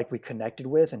felt like we connected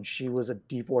with, and she was a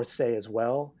divorcee as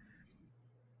well.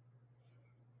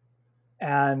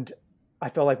 And I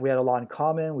felt like we had a lot in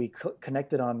common. We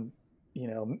connected on,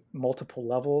 multiple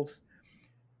levels.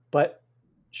 But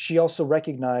she also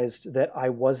recognized that I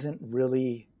wasn't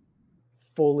really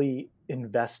fully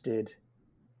invested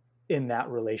in that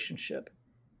relationship.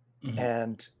 Hmm.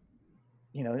 And,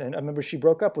 and I remember she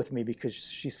broke up with me because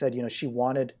she said, she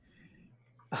wanted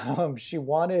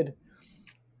the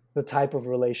type of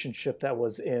relationship that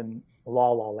was in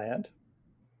La La Land,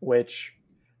 which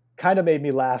kind of made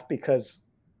me laugh because,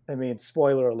 I mean,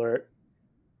 spoiler alert,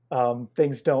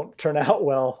 things don't turn out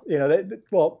well.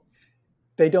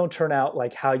 They don't turn out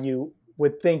like how you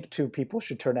would think two people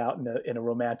should turn out in a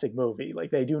romantic movie. Like,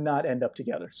 they do not end up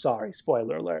together. Sorry,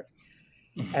 spoiler alert.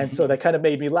 And so that kind of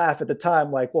made me laugh at the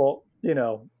time. Like, well,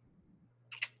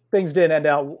 things didn't end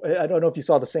out. I don't know if you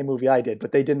saw the same movie I did,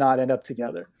 but they did not end up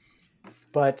together.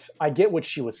 But I get what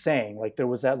she was saying. Like, there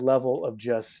was that level of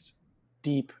just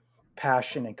deep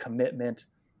passion and commitment.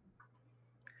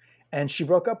 And she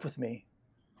broke up with me.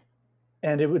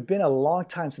 And it had been a long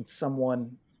time since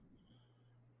someone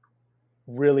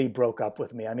really broke up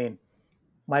with me. I mean,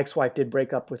 my ex-wife did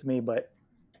break up with me, but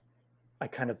I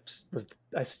kind of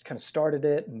started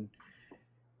it, and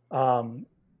um,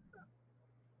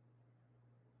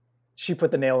 she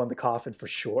put the nail in the coffin for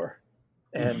sure.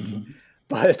 And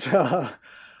but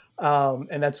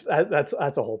and that's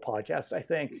a whole podcast, I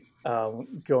think,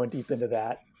 going deep into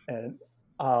that. And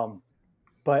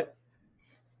but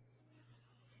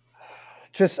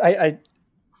just I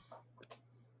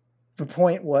the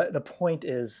point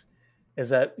is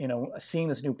that, seeing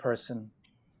this new person,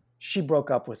 she broke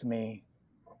up with me,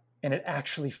 and it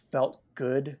actually felt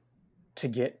good to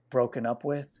get broken up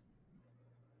with.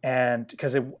 And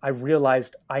because I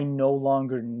realized I no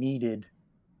longer needed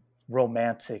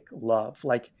romantic love.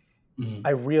 Like, Hmm.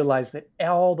 I realized that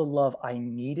all the love I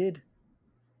needed,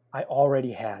 I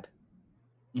already had.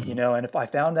 Hmm. And if I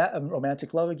found that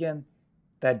romantic love again,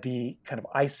 that'd be kind of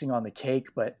icing on the cake.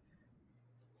 But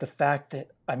the fact that,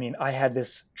 I mean, I had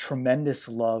this tremendous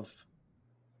love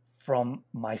from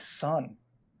my son,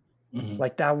 Hmm.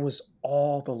 like, that was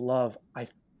all the love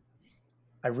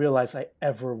I realized I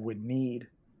ever would need.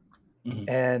 Hmm.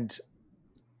 And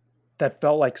that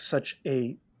felt like such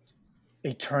a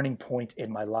turning point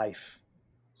in my life.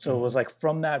 So it was Hmm. like,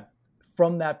 from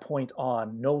that point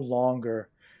on, no longer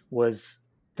was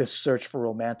this search for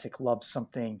romantic love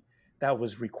something that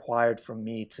was required for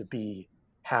me to be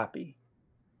happy.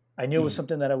 I knew it was Hmm.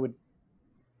 something that I would,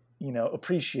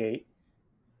 appreciate,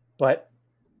 but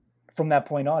from that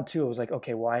point on too, it was like,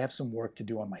 okay, well, I have some work to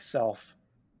do on myself.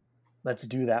 Let's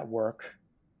do that work.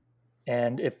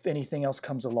 And if anything else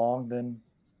comes along, then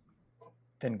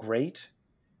great.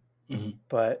 Mhm.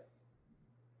 But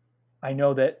I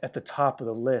know that at the top of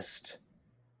the list,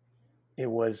 it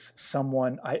was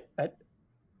someone at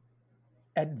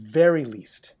very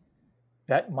least,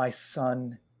 that my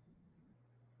son,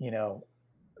 you know,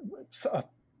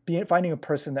 finding a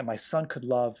person that my son could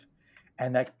love,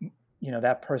 and that,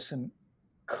 that person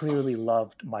clearly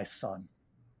loved my son,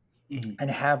 Mhm.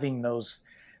 and having those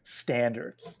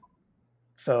standards.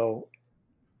 So,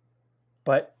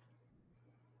 but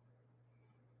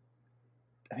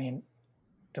I mean,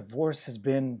 divorce has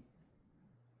been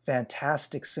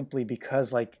fantastic simply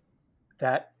because, like,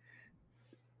 that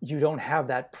you don't have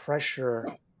that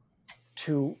pressure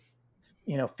to,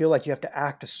 feel like you have to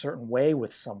act a certain way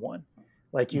with someone.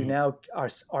 Like, you Mhm. now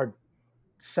are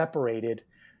separated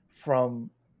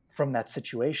from that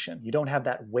situation. You don't have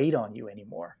that weight on you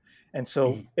anymore. And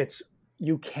so Mhm.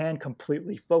 you can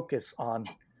completely focus on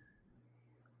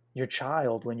your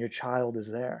child when your child is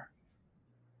there.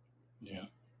 Yeah.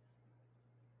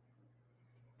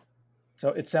 So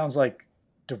it sounds like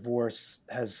divorce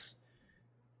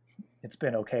it's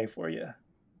been okay for you.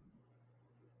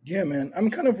 Yeah, man.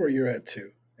 I'm kind of where you're at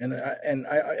too. And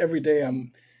every day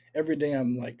I'm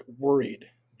like worried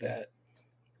that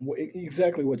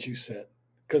exactly what you said.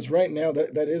 Because right now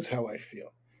that is how I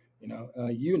feel. You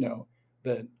know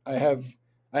that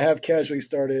I have casually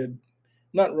started,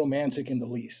 not romantic in the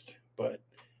least, but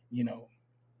you know,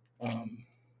 um,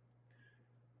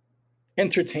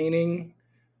 entertaining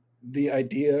the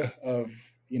idea of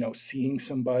seeing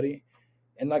somebody.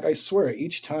 And like I swear,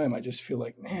 each time I just feel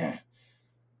like, man,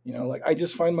 like I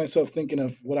just find myself thinking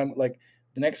of what I'm like,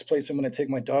 the next place I'm going to take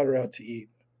my daughter out to eat,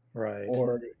 Right.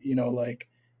 or like,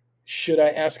 should I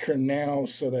ask her now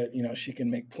so that she can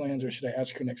make plans, or should I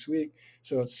ask her next week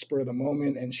so it's spur of the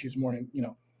moment and she's more,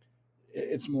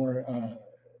 it's more,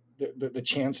 the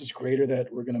chance is greater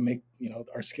that we're going to make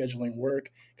our scheduling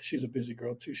work, because she's a busy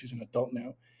girl too. She's an adult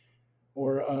now.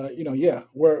 Or yeah,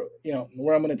 where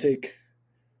I'm going to take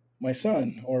my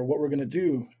son, or what we're going to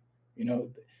do. You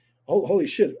know, holy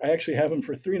shit! I actually have him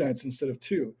for 3 nights instead of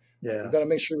two. Like, we Yeah. got to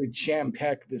make sure we jam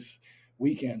pack this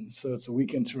weekend so it's a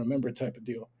weekend to remember type of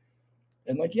deal.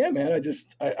 And like, yeah, man, I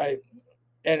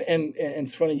and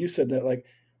it's funny you said that. Like,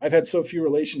 I've had so few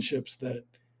relationships that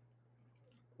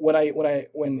when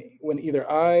either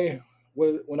I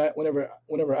was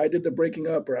whenever I did the breaking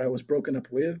up, or I was broken up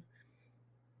with,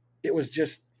 it was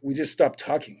just, we just stopped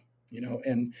talking.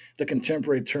 And the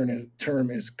contemporary term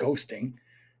is ghosting.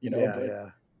 Yeah. But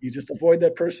Yeah. you just avoid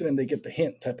that person and they get the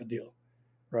hint type of deal.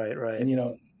 Right. And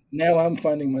Right. now I'm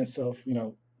finding myself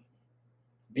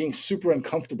being super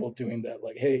uncomfortable doing that.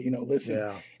 Like, hey, listen.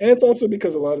 Yeah. And it's also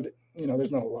because a lot of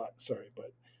there's not a lot, sorry,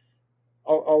 but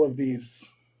all of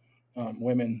these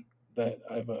women that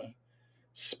I've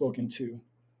spoken to,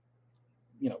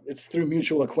 it's through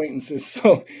mutual acquaintances.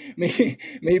 So maybe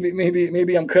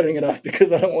I'm cutting it off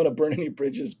because I don't want to burn any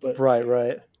bridges. But Right.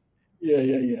 Right. yeah.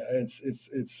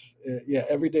 Yeah.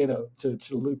 Every day though, to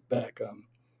loop back,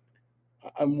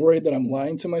 I'm worried that I'm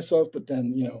lying to myself, but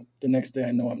then the next day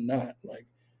I know I'm not. Like,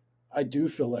 I do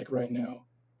feel like right now,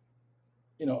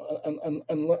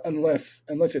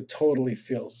 unless it totally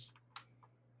feels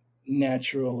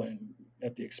natural and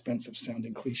at the expense of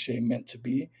sounding cliche, meant to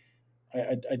be.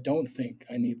 I don't think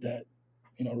I need that,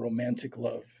 romantic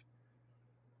love.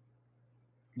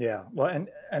 Yeah. Well,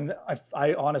 and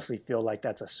I honestly feel like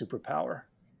that's a superpower.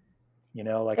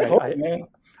 Like I hope, man.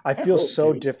 I I feel hope,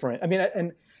 so dude. different. I mean,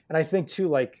 and I think too,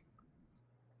 like,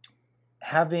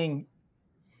 having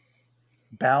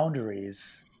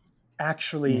boundaries Mhm.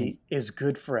 actually is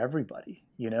good for everybody.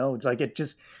 It's like,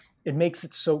 it makes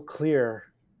it so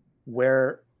clear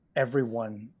where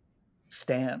everyone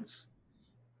stands.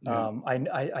 Yeah.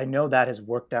 I know that has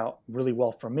worked out really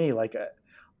well for me. Like,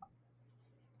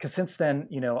 because since then,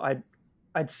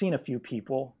 I'd seen a few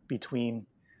people between,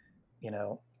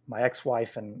 my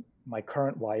ex-wife and my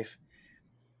current wife,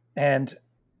 and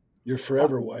Your uh,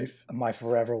 forever wife. my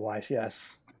forever wife.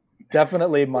 Yes,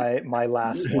 definitely my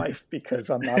last wife, because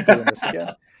I'm not doing this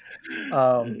again.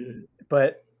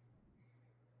 But,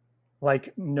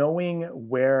 like, knowing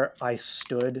where I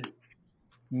stood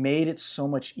made it so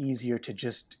much easier to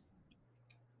just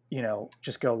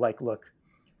go, like, look,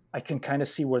 I can kind of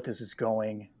see where this is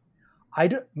going.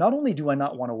 Not only do I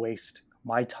not want to waste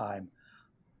my time,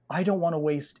 I don't want to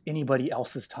waste anybody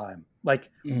else's time. Like,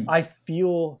 Mhm. I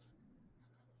feel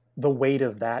the weight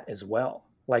of that as well.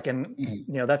 Like, and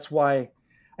Mhm. that's why,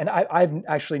 and I've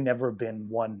actually never been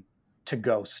one to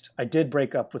ghost. I did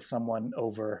break up with someone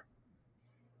over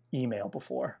email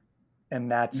before, and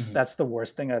that's Mhm. that's the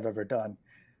worst thing I've ever done.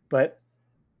 But,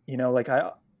 like,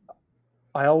 I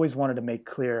always wanted to make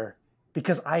clear,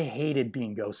 because I hated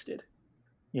being ghosted.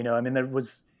 I mean, there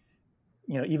was,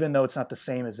 even though it's not the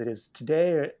same as it is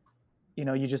today,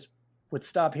 you just would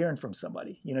stop hearing from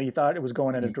somebody. You thought it was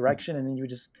going in a Mm-hmm. direction, and then you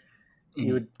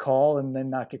Mm-hmm. would call and then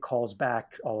not get calls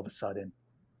back all of a sudden.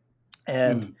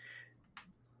 And Mm-hmm.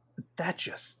 that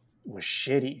just was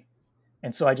shitty.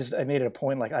 And so I made it a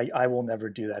point, like, I will never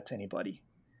do that to anybody.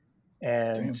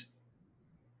 And,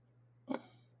 Damn.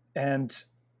 and,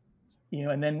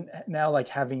 and then now, like,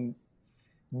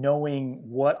 knowing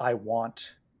what I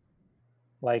want,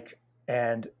 like,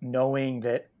 and knowing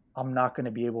that I'm not going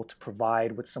to be able to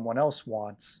provide what someone else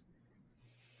wants.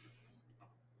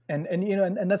 And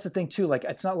that's the thing too. Like,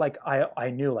 it's not like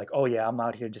I knew, like, oh yeah, I'm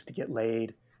out here just to get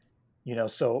laid,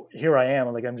 so here I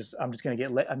am. Like, I'm just going to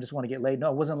get laid. I just want to get laid.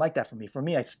 No, it wasn't like that for me. For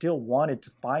me, I still wanted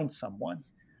to find someone.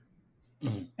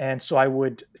 Mm-hmm. And so I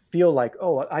would feel like,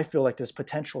 oh, I feel like there's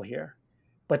potential here.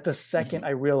 But the second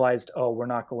I realized, oh, we're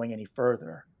not going any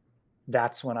further,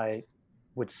 that's when I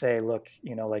would say, look,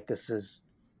 like, this is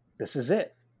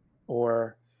it.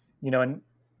 Or, and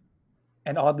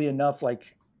oddly enough,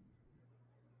 like,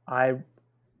 I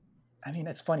mean,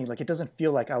 it's funny, like, it doesn't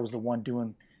feel like I was the one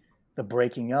doing the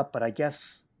breaking up, but I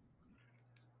guess,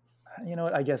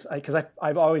 because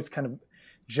I've always kind of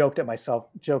joked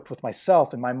with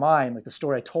myself in my mind, like, the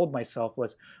story I told myself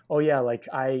was, oh yeah, like,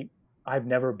 I've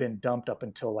never been dumped up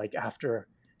until, like, after,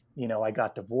 I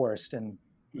got divorced.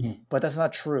 But that's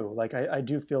not true. Like, I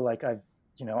do feel like I've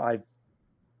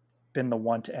been the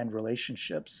one to end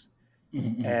relationships.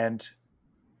 Mm-hmm.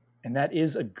 And that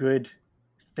is a good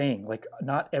thing. Like,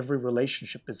 not every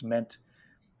relationship is meant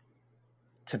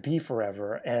to be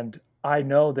forever. And I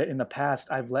know that in the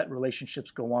past I've let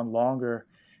relationships go on longer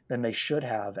than they should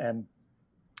have. And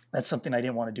that's something I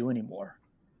didn't want to do anymore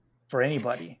for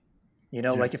anybody. Yeah.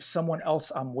 Like, if someone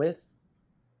else I'm with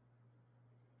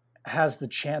has the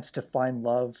chance to find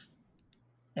love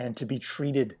and to be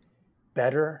treated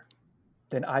better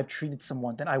than I've treated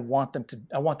someone, then I want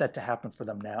that to happen for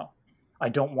them now. I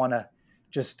don't want to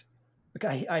just,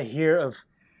 like, I hear of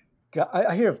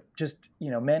just,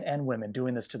 men and women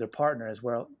doing this to their partners,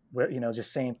 where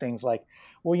just saying things like,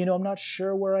 well, I'm not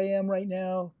sure where I am right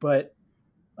now, but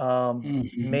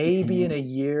maybe in a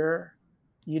year,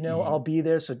 I'll be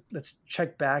there. So let's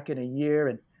check back in a year.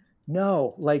 And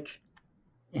no, like,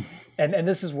 and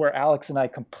this is where Alex and I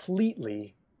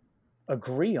completely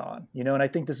agree on, and I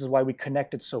think this is why we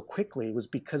connected so quickly, was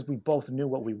because we both knew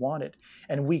what we wanted,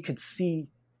 and we could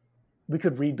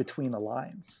read between the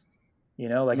lines.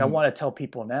 Like, I want to tell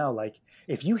people now, like,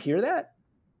 if you hear that,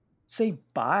 say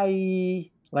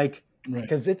bye, like, Right.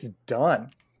 because it's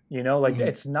done. Like,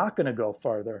 it's not going to go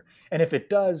farther. And if it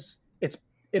does,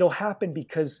 it'll happen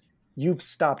because you've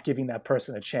stopped giving that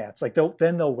person a chance. Like,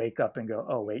 then they'll wake up and go,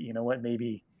 oh wait, you know what,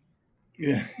 maybe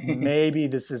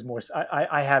this is more,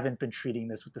 I haven't been treating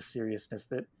this with the seriousness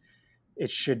that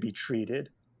it should be treated.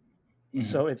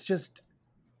 So it's just,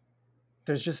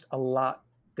 there's just a lot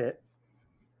that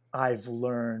I've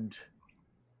learned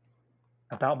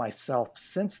about myself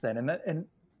since then. And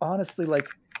honestly, like,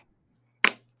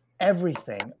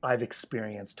 everything I've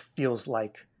experienced feels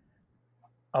like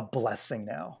a blessing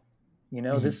now.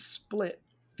 This split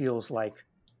feels like,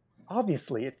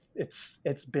 obviously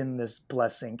it's been this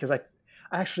blessing, because I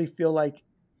actually feel like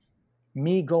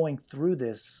me going through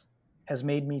this has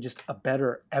made me just a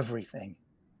better everything.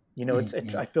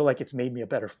 I feel like it's made me a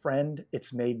better friend.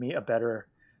 It's made me a better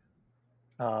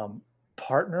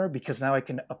partner, because now I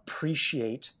can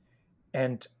appreciate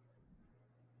and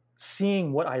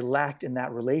seeing what I lacked in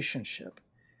that relationship.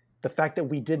 The fact that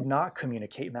we did not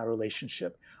communicate in that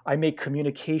relationship, I make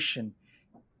communication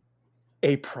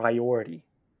a priority.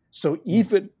 So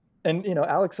even, and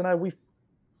Alex and I, we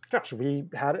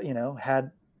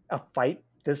had a fight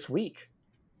this week,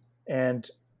 and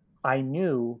I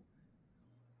knew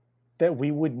that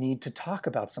we would need to talk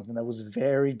about something that was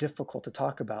very difficult to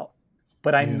talk about,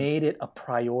 but I made it a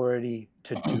priority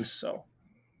to do so.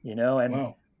 And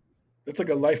wow, that's like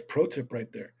a life pro tip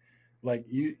right there. Like,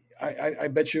 I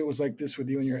bet you it was like this with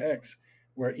you and your ex,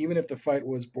 where even if the fight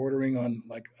was bordering on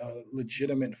like a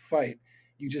legitimate fight,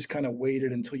 you just kind of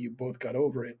waited until you both got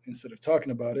over it instead of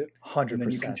talking about it, and then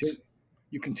 100%.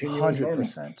 you continue as normal.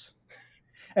 100%.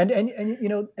 And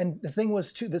and the thing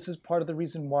was too, this is part of the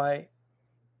reason why,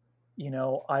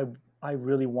 I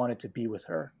really wanted to be with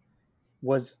her,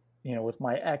 was, with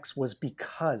my ex, was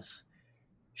because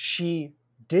she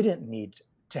didn't need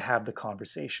to have the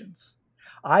conversations.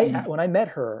 When I met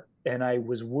her and I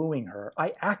was wooing her,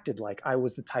 I acted like I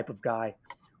was the type of guy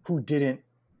who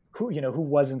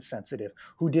wasn't sensitive,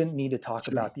 who didn't need to talk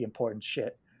about the important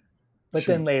shit. But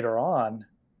then later on,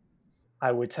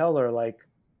 I would tell her, like,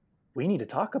 we need to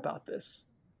talk about this.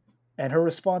 And her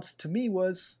response to me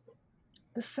was,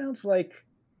 this sounds like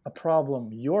a problem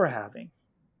you're having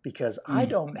because I Mm,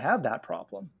 don't have that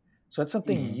problem. So it's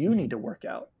something mhm, you need mhm, to work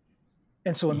out.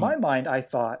 And so in mhm, my mind, I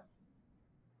thought,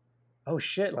 oh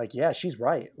shit, like, yeah, she's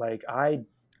right. Like, I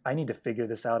need to figure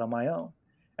this out on my own.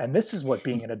 And this is what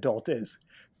being an adult is,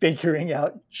 figuring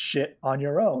out shit on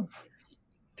your own.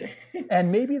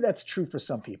 And maybe that's true for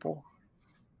some people,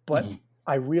 but mhm,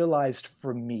 I realized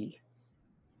for me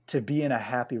to be in a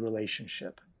happy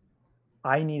relationship,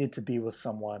 I needed to be with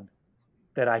someone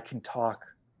that I can talk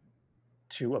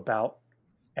to about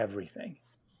everything.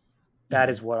 That mhm,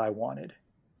 is what I wanted.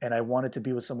 And I wanted to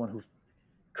be with someone who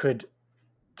could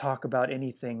talk about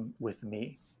anything with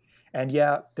me. And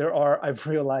yeah, I've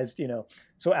realized,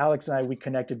 so Alex and I, we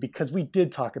connected because we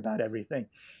did talk about everything.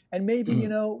 And maybe,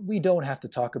 mhm. we don't have to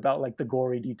talk about like the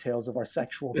gory details of our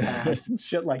sexual past and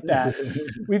shit like that.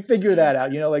 We figure that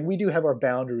out, like we do have our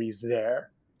boundaries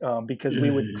there, because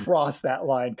we would cross that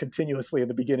line continuously at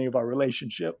the beginning of our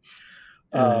relationship.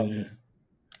 Um,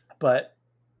 but,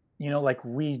 like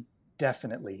we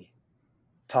definitely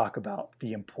talk about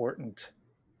the important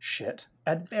shit.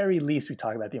 At very least, we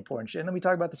talk about the important shit, and then we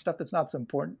talk about the stuff that's not so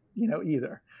important,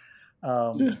 either.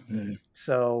 Um,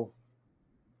 so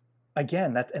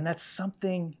again, that's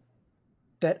something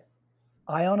that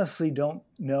I honestly don't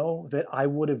know that I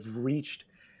would have reached.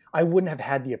 I wouldn't have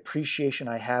had the appreciation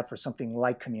I have for something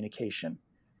like communication,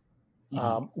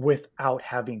 Mhm. without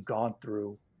having gone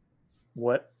through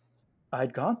what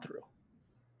I'd gone through,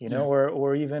 Yeah.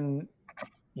 or even,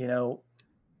 you know,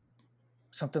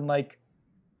 something like,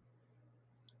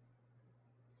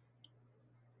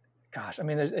 gosh, I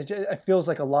mean, it feels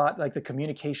like a lot, like the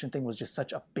communication thing was just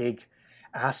such a big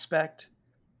aspect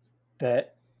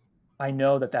that I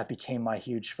know that became my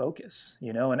huge focus,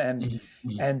 Mhm,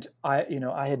 mhm, and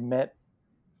I had met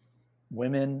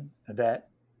women that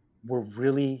were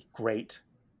really great,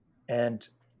 and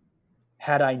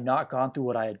had I not gone through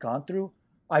what I had gone through,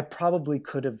 I probably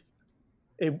could have.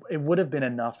 It would have been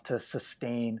enough to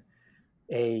sustain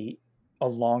a a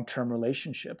long term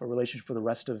relationship, a relationship for the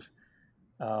rest of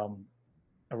um,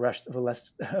 a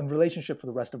relationship for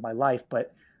the rest of my life.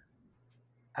 But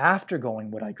after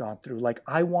going what I'd gone through, like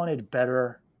I wanted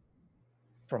better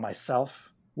for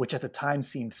myself, which at the time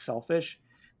seemed selfish,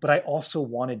 but I also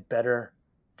wanted better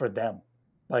for them.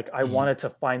 Like I mhm, wanted to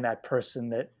find that person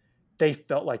that they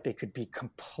felt like they could be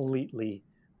completely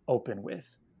open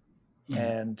with. mhm,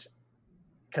 And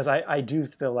because I do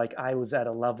feel like I was at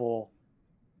a level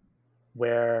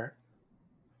where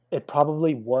it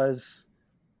probably was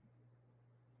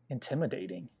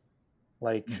intimidating.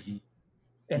 Like, mhm,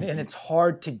 and mhm. it's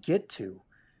hard to get to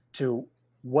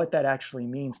what that actually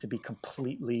means to be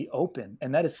completely open.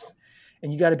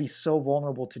 And you got to be so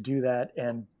vulnerable to do that.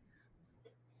 And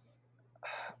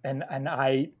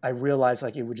I realized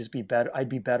like it would just be better. I'd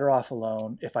be better off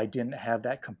alone if I didn't have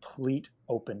that complete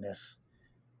openness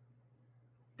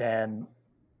than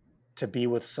to be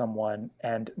with someone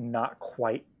and not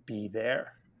quite be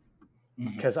there.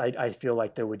 Mhm. Because I feel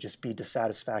like there would just be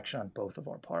dissatisfaction on both of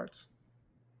our parts.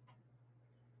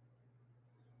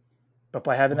 But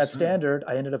by having Well that said. standard,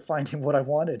 I ended up finding what I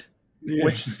wanted, Yeah.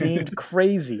 which seemed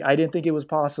crazy. I didn't think it was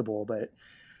possible, but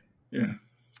Yeah.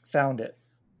 found it.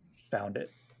 Found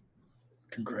it.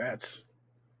 Congrats.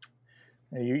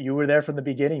 You were there from the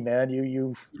beginning, man.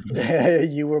 You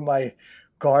you were my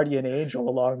guardian angel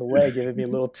along the way, giving me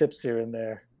little tips here and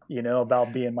there,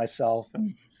 about being myself.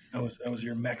 And I was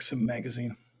your Maxim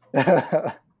magazine.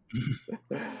 you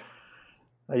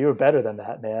were better than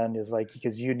that, man. It was like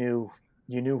because you knew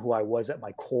who I was at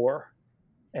my core,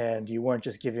 and you weren't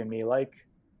just giving me like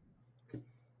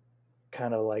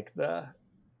kind of like the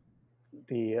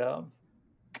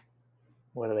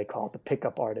what do they call it, the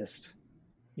pickup artist,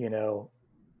 you know,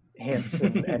 hints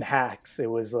and hacks. It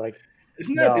was like,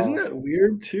 Isn't no, that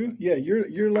weird too? Yeah,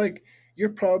 you're like you're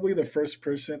probably the first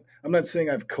person. I'm not saying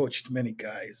I've coached many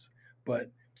guys,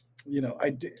 but I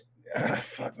did.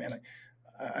 Fuck, man.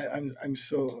 I'm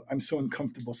so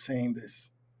uncomfortable saying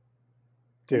this.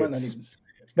 I might dude, not even say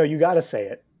it. no, you got to say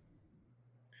it.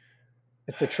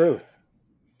 It's the truth.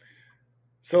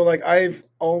 So like I've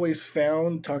always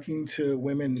found talking to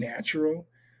women natural.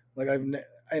 Like and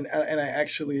I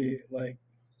actually like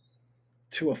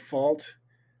to a fault.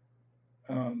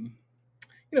 Um,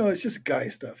 it's just guy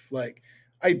stuff. Like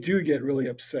I do get really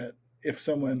upset if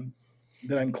someone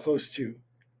that I'm close to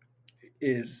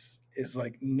is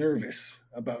like nervous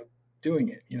about doing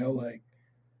it. Like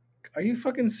are you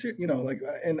fucking serious? Like,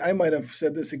 and I might have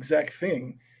said this exact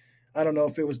thing. I don't know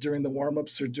if it was during the warm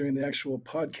ups or during the actual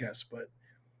podcast, but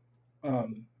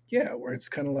Yeah, where it's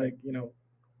kind of like,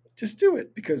 just do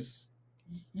it because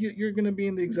you're going to be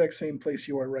in the exact same place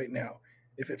you are right now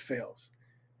if it fails.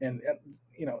 And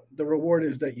the reward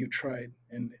is that you tried,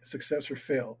 and success or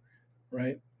fail,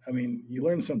 right? I mean, you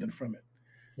learn something from it.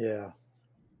 Yeah.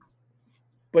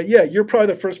 But yeah, you're probably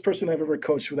the first person I've ever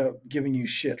coached without giving you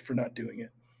shit for not doing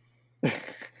it.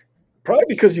 Probably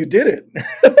because you did it.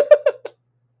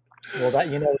 Well,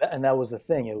 and that was the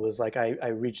thing. It was like I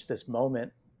reached this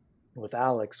moment with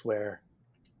Alex where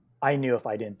I knew if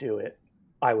I didn't do it,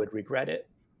 I would regret it.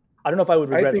 I don't know if I would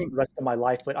I regret it for think the rest of my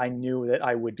life, but I knew that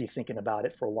I would be thinking about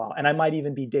it for a while. And I might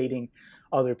even be dating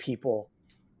other people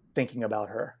thinking about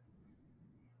her.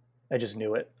 I just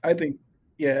knew it. I think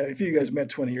yeah, if you guys met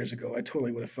 20 years ago, I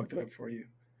totally would have fucked it up for you.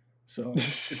 So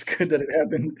it's good that it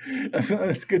happened.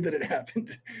 It's good that it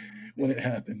happened when it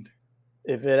happened.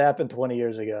 If it happened 20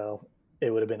 years ago, it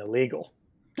would have been illegal.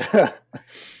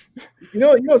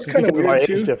 It's kind of Because of our weird age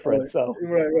too. difference. So,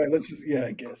 Right. Let's just, yeah,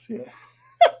 I guess,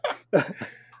 yeah.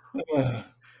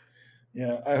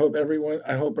 Yeah, I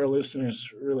hope our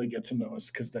listeners really get to know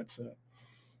us because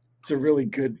it's a really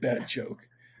good bad joke.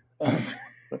 Um,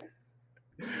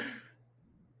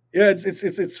 yeah,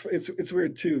 it's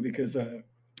weird too because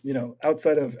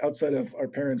outside of our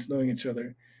parents knowing each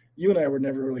other, you and I were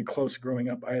never really close growing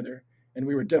up either, and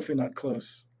we were definitely not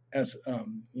close as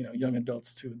young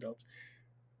adults to adults.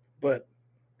 But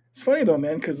it's funny though,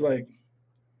 man, because like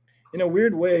in a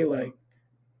weird way, like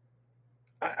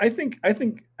I think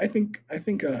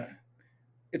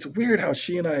it's weird how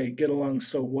she and I get along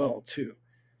so well too.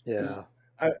 Because yeah.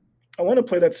 I I want to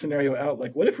play that scenario out.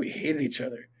 Like, what if we hated each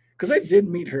other? Because I did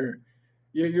meet her.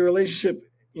 Your relationship,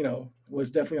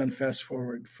 was definitely on fast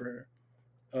forward for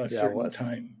a Yeah, it certain was.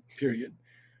 time period.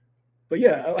 But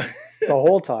yeah, The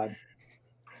whole time.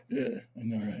 yeah, I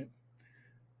know, right?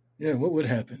 Yeah, what would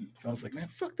happen if I was like, man,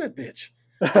 fuck that bitch?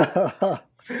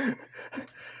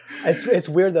 It's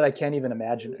weird that I can't even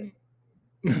imagine it.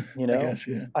 I guess,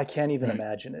 yeah, I can't even right,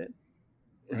 imagine it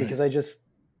right. because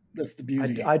That's the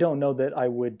beauty. I don't know that I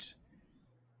would,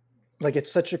 like,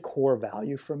 it's such a core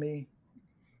value for me,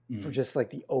 for Mm. just like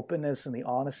the openness and the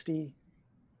honesty.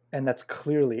 And that's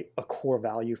clearly a core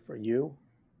value for you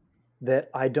that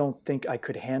I don't think I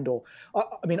could handle.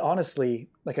 I mean, honestly,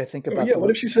 like I think Oh about yeah, what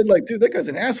if she said like, dude, that guy's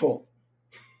an asshole?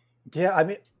 yeah, I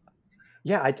mean,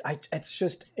 yeah, it's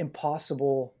just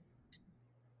impossible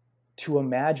to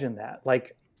imagine that.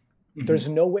 Like, Hmm. there's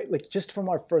no way, like, just from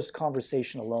our first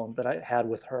conversation alone that I had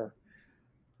with her,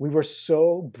 we were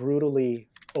so brutally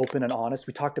open and honest.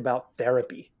 We talked about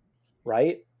therapy,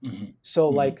 right? Hmm. So,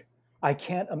 Hmm. like, I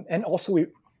can't, and also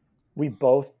we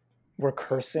both were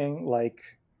cursing like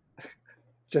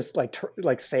just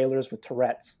like sailors with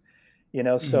Tourette's,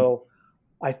 Hmm. So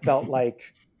I felt like,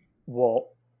 well,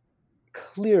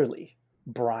 clearly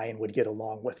Brian would get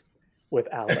along with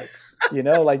Alex,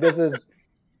 like this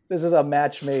is a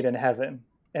match made in heaven,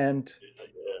 and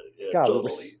Yeah, God,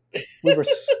 totally. we were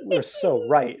so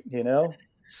right,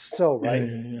 so Yeah, right.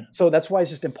 yeah, yeah. So that's why it's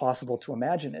just impossible to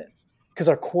imagine it because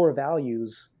our core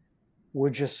values were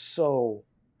just so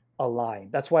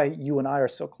aligned. That's why you and I are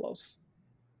so close.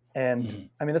 And Hmm.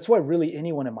 I mean, that's why really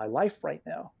anyone in my life right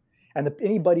now, and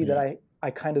anybody that Yeah.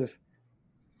 I kind of,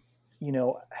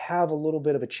 have a little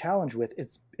bit of a challenge with,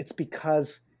 it's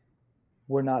because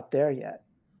we're not there yet.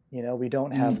 We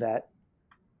don't have Mm.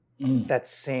 Mm. that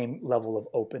same level of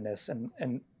openness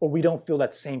or we don't feel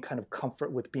that same kind of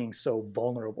comfort with being so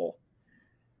vulnerable.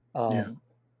 Yeah. Um,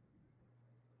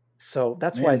 so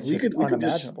that's why Man, it's just we could just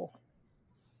unimaginable.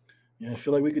 yeah, I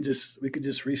feel like we could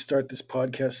just restart this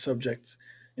podcast subject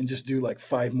and just do like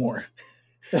five more.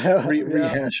 Yeah,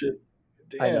 Rehash it.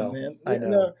 I Damn, know, man. I Yeah,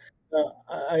 know. no,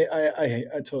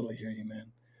 I totally hear you,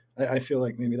 man. I feel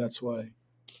like maybe that's why.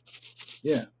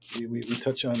 Yeah, we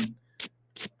touch on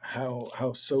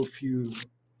how so few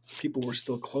people we're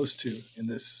still close to in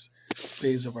this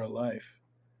phase of our life.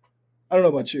 I don't know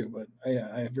about you, but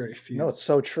I have very No, few. it's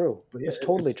so true. But yeah, It's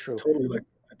totally it's true. totally like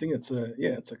I think it's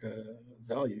like a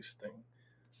values thing.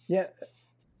 Yeah,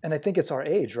 and I think it's our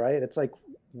age, right? It's like,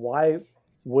 why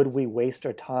would we waste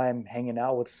our time hanging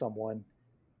out with someone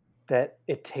that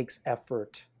it takes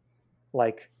effort,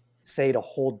 like, say, to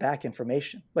hold back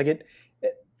information? Like it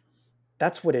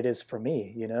that's what it is for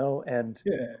me, And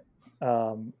Yeah.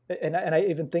 and I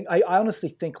even think I honestly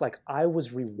think like I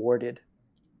was rewarded,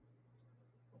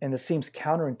 and this seems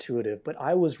counterintuitive, but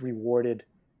I was rewarded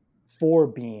for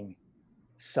being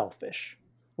selfish,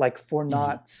 like for Hmm.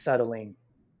 not settling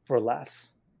for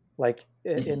less. Like Hmm.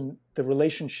 in the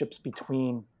relationships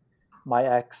between my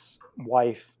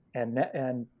ex-wife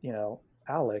and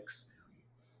Alex,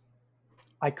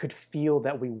 I could feel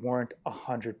that we weren't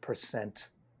 100%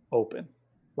 open.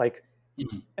 Like,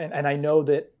 Mm-hmm. and I know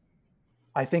that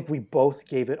I think we both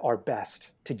gave it our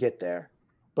best to get there,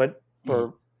 but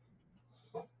for,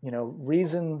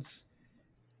 reasons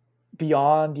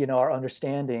beyond, our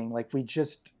understanding, like we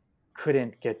just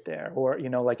couldn't get there, or,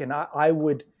 like, and I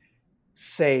would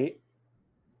say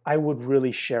I would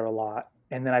really share a lot,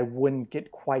 and then I wouldn't get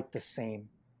quite the same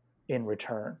in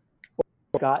return. What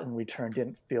I got in return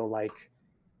didn't feel like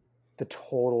the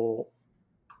total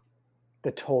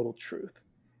truth.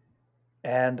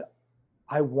 And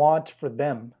I want for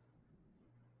them,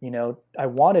 I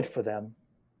wanted for them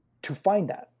to find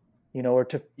that, or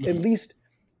to at least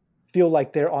feel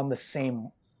like they're on the same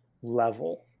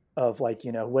level of, like,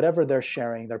 whatever they're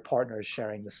sharing, their partner is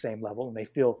sharing the same level, and they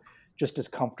feel just as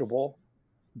comfortable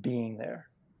being there.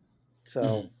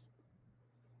 So,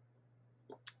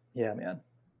 yeah, man.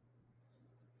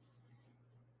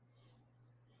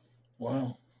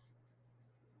 Wow.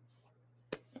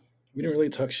 We didn't really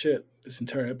talk shit this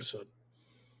entire episode.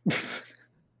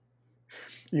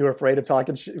 You were afraid of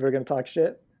talking shit? You were going to talk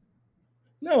shit?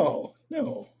 No,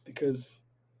 because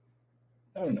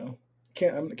I don't know.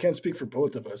 I can't speak for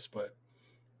both of us, but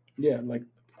yeah, like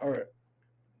our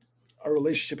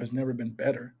relationship has never been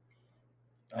better.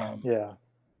 Yeah.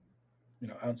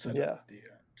 Outside Yeah. of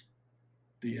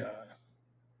the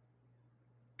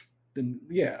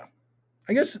yeah,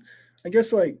 I guess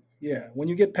like, yeah, when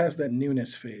you get past that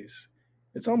newness phase,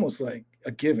 it's almost like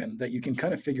a given that you can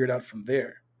kind of figure it out from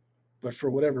there. But for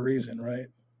whatever reason, right?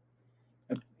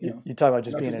 You talking about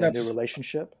just not being to, in a not new to,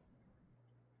 relationship?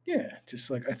 yeah,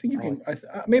 just like I think you Oh, can.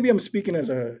 Maybe I'm speaking as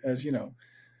a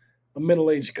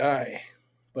middle-aged guy,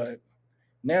 but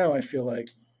now I feel like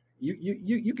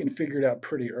you can figure it out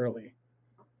pretty early,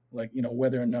 like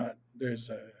whether or not there's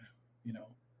a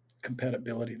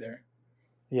compatibility there.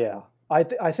 yeah.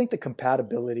 I think the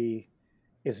compatibility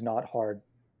is not hard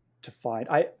to find.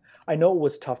 I know it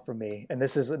was tough for me, and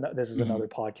this is another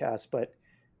podcast, but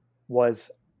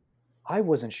I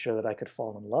wasn't sure that I could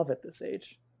fall in love at this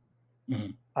age.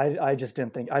 Mm-hmm. I just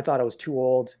didn't think. I thought I was too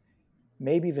old,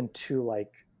 maybe even too,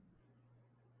 like,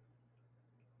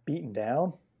 beaten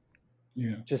down.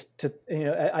 Yeah. Just to,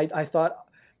 I thought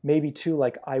maybe too,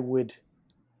 like, I would,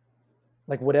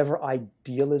 like, whatever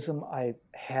idealism I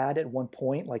had at one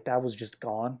point, like, that was just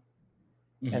gone.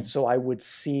 Mm-hmm. And so I would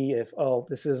see if,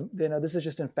 this is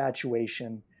just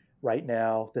infatuation right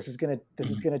now. This is gonna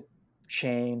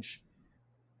change.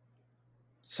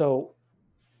 So,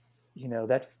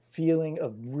 that feeling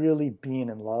of really being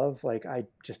in love, like, I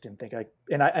just didn't think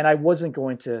and I wasn't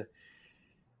going to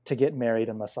get married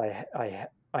unless I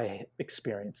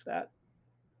experienced that.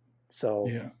 So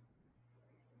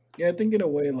yeah, I think in a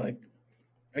way, like,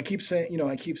 I keep saying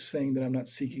that I'm not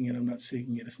seeking it.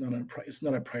 It's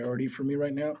not a priority for me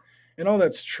right now, and all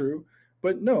that's true.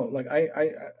 But no, like I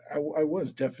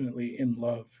was definitely in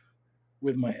love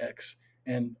with my ex,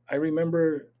 and I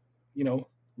remember,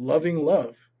 loving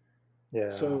love. yeah,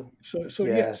 So yes,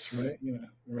 yes, right,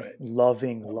 right.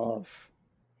 loving Um, love.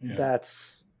 yeah.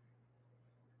 That's,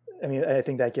 I mean, I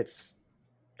think that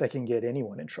can get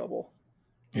anyone in trouble,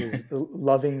 is the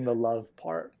loving the love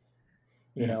part,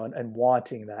 Yeah. and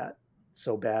wanting that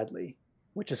so badly,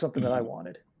 which is something that I Mm-hmm.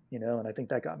 wanted, and I think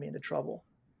that got me into trouble,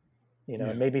 Yeah.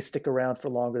 and made me stick around for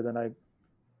longer than I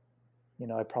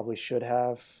probably should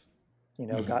have,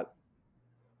 Mm-hmm. got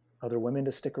other women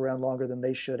to stick around longer than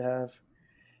they should have.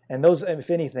 And those,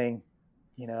 if anything,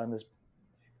 and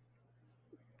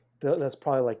that's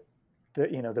probably like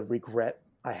the regret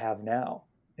I have now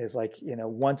is, like,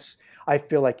 once I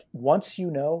feel like once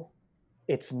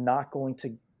it's not going to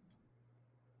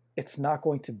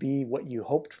be what you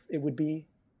hoped it would be,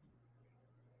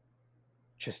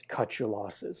 just cut your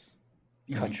losses.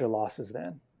 Mm-hmm.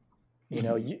 Then,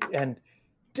 Mm-hmm. and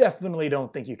definitely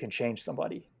don't think you can change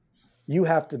somebody. You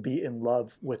have to be in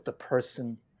love with the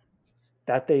person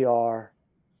that they are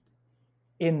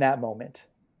in that moment,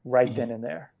 right Mm-hmm. then and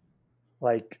there.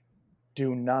 Like,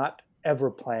 do not ever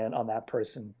plan on that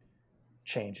person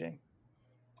changing.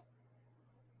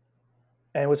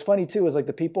 And what's funny too is, like,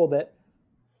 the people that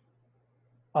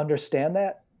understand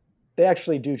that, they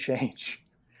actually do change.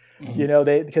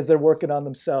 Mm-hmm. Because they're working on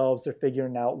themselves, they're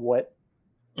figuring out what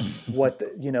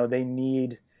they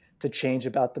need to change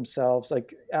about themselves.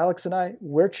 Like Alex and I,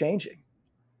 we're changing.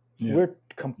 Yeah. We're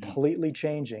completely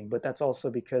changing, but that's also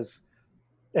because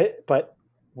but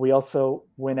we also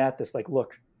went at this like,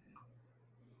 look,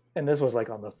 and this was like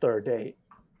on the third date.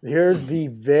 Here's the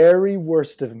very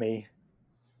worst of me.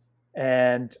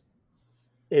 And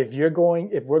if we're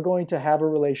going to have a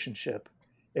relationship,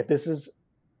 if this is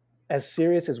as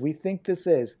serious as we think this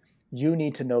is, you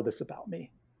need to know this about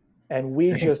me. And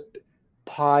we just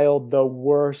piled the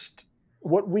worst,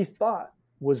 what we thought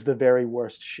was the very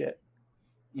worst shit.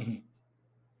 Mm-hmm.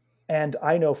 And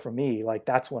I know for me, like,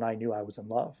 that's when I knew I was in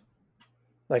love.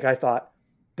 Like, I thought,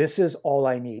 this is all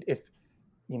I need. If,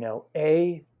 you know,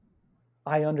 I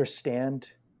understand,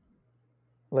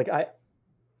 like,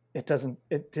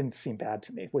 it didn't seem bad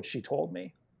to me, what she told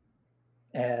me.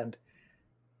 And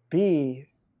B,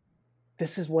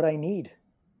 this is what I need.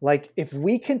 Like, if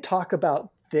we can talk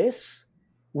about this,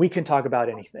 we can talk about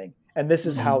anything. And this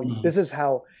is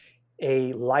how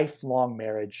a lifelong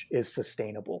marriage is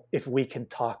sustainable, if we can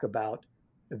talk about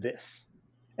this.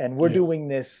 And we're doing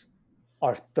this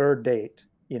our third date,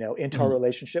 you know, into our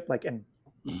relationship. Like, and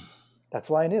that's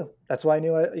why I knew. That's why I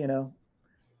knew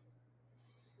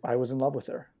I was in love with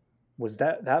her. Was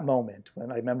that moment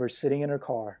when I remember sitting in her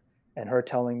car and her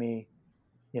telling me,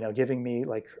 you know, giving me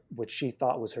like what she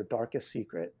thought was her darkest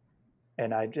secret.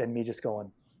 And me just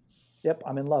going, yep,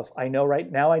 I'm in love. I know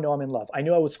right now, I know I'm in love. I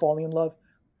knew I was falling in love.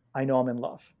 I know I'm in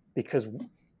love because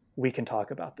we can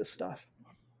talk about this stuff.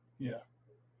 Yeah.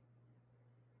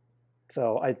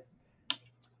 So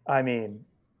I mean,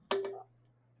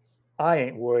 I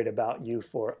ain't worried about you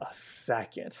for a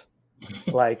second.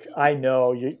 Like, I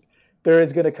know there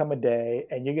is going to come a day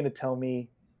and you're going to tell me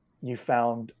you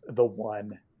found the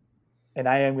one, and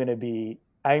I am going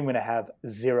to have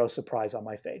zero surprise on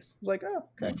my face. It's like, oh,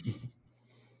 okay.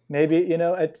 Maybe, you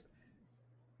know,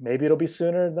 maybe it'll be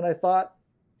sooner than I thought.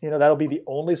 You know, that'll be the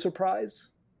only surprise.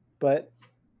 But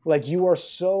like, you are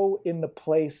so in the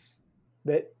place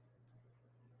that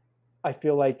I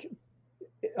feel like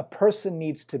a person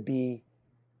needs to be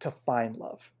to find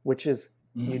love, which is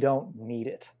you don't need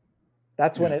it.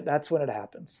 That's when it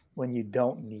happens, when you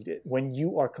don't need it, when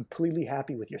you are completely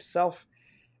happy with yourself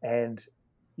and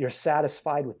you're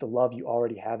satisfied with the love you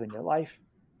already have in your life.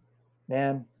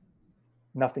 Man,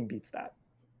 nothing beats that.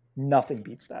 Nothing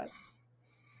beats that.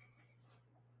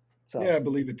 So yeah, I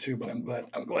believe it too, but I'm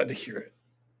glad to hear it.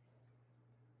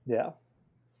 Yeah.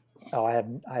 Oh,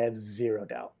 I have zero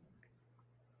doubt.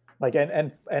 Like,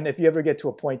 and if you ever get to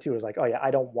a point too, it's like, oh yeah, I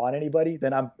don't want anybody,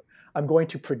 then I'm going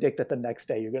to predict that the next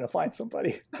day you're going to find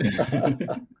somebody.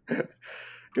 Because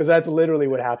that's literally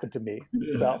what happened to me.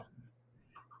 Yeah. So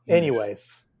Nice.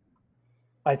 anyways,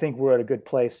 I think we're at a good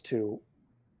place to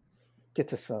get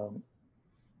to some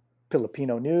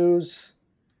Filipino news.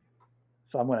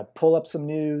 So I'm going to pull up some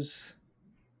news.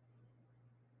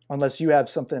 Unless you have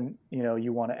something, you know,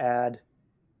 you want to add,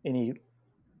 any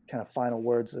kind of final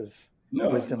words of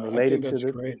wisdom related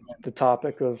to the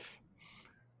topic of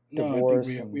divorce.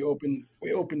 I think we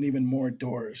opened even more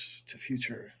doors to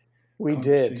future we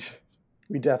conversations. Did.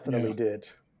 We definitely did.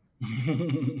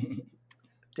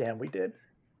 Damn, we did.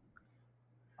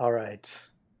 All right.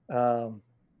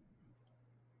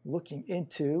 Looking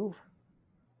into.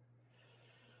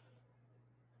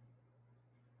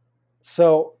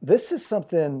 So this is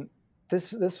something.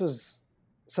 This was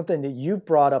something that you've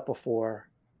brought up before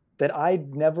that I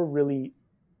never really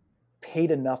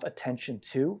paid enough attention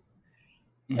to.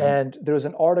 And there was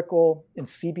an article in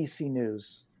CBC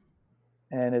News,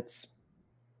 and it's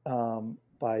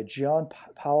by Gian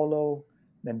Paolo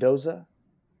Mendoza.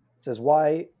 It says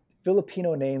why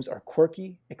Filipino names are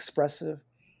quirky, expressive,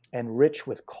 and rich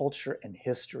with culture and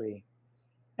history.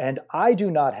 And I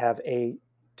do not have a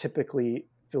typically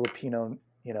Filipino,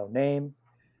 you know, name.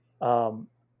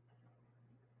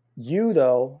 You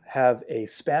though have a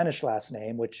Spanish last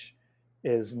name, which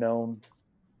is known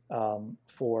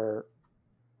for,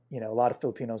 you know, a lot of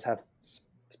Filipinos have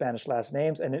Spanish last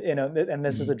names, and you know, and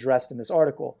this is addressed in this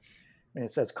article. And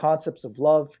it says concepts of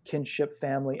love, kinship,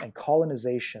 family, and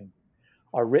colonization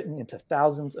are written into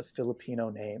thousands of Filipino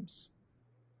names.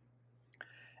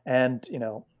 And, you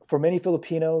know, for many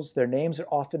Filipinos, their names are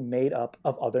often made up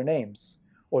of other names,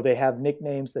 or they have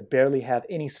nicknames that barely have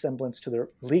any semblance to their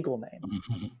legal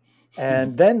name.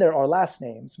 And then there are last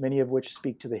names, many of which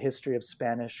speak to the history of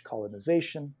Spanish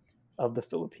colonization of the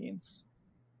Philippines.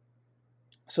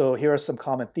 So here are some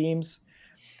common themes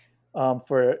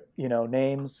for, you know,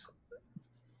 names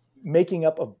making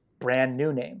up of brand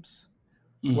new names.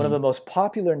 One of the most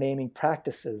popular naming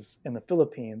practices in the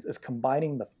Philippines is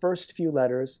combining the first few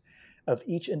letters of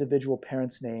each individual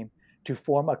parent's name to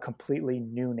form a completely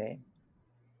new name.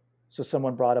 So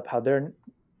someone brought up how their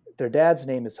dad's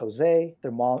name is Jose,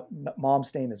 their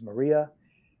mom's name is Maria,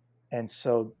 and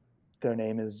so their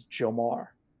name is Jomar.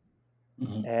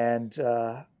 And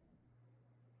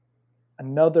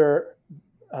another,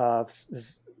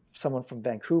 someone from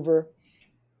Vancouver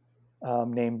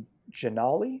named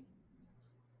Janali.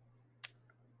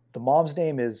 The mom's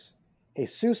name is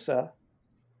Jesusa,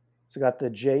 so got the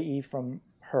JE from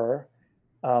her.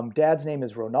 Dad's name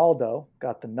is Ronaldo,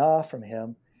 got the Na from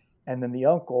him. And then the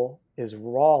uncle is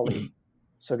Raleigh,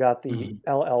 so got the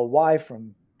LLY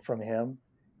from him.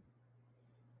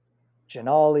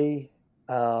 Janali.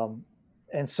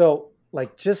 And so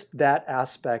like just that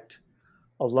aspect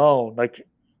alone, like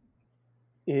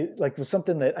it like was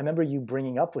something that I remember you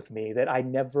bringing up with me that I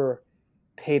never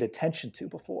paid attention to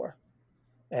before.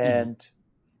 And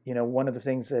one of the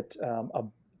things that a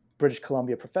British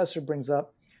Columbia professor brings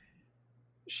up,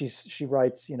 she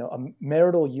writes, a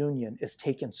marital union is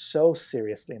taken so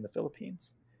seriously in the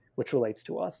Philippines, which relates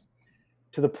to us,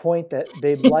 to the point that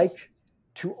they'd like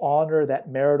to honor that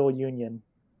marital union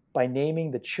by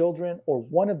naming the children or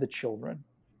one of the children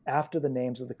after the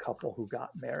names of the couple who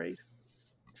got married.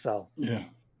 So, yeah.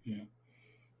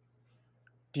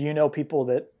 do you know people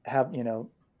that have,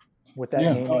 with that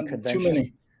naming Too convention? many.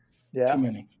 Too Yeah.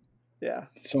 many. Yeah.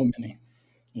 So many.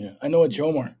 Yeah. I know a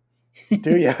Jomar.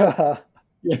 Do you?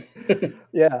 Yeah.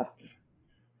 Yeah.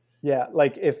 Yeah.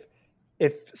 Like if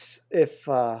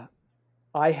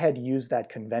I had used that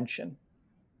convention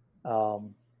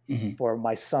for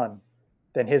my son,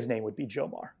 then his name would be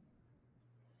Jomar.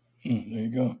 There you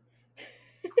go.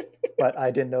 But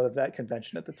I didn't know of that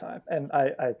convention at the time, and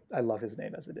I love his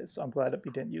name as it is, so I'm glad that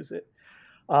we didn't use it.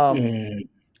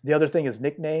 The other thing is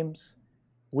nicknames.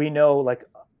 We know like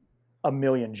a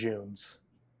million Junes,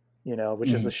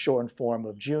 which is the shortened form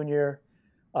of Junior.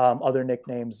 Other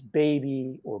nicknames,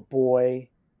 baby or boy.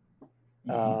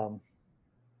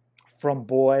 From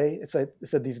boy, it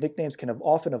said these nicknames can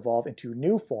often evolve into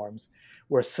new forms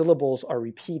where syllables are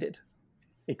repeated,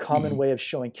 a common way of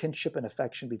showing kinship and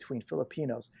affection between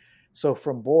Filipinos. So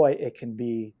from boy, it can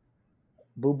be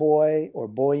buboy or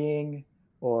boying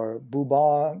or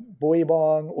bubong,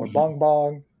 boybong or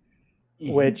bongbong,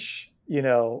 which,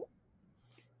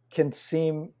 can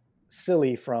seem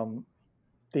silly from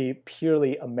the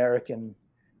purely American,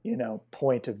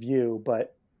 point of view.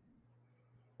 But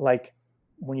like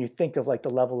when you think of like the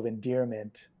level of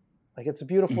endearment, like it's a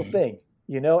beautiful thing,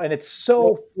 and it's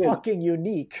so fucking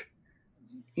unique.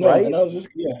 No, right? and I was just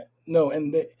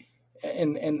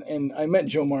and I met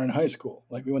Jomar in high school.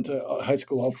 Like we went to high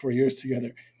school all 4 years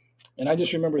together, and I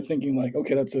just remember thinking like,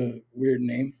 okay, that's a weird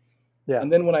name. Yeah.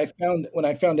 And then when I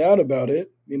found out about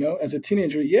it, as a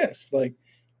teenager, yes, like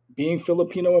being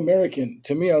Filipino American,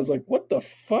 to me, I was like, what the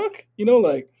fuck,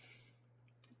 like.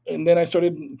 And then I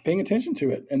started paying attention to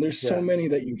it, and there's so many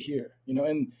that you hear,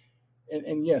 and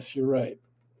yes, you're right.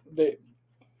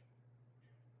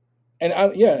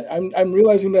 I'm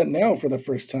realizing that now for the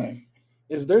first time.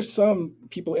 Is there's some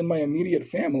people in my immediate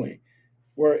family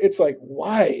where it's like,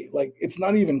 why? Like it's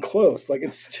not even close. Like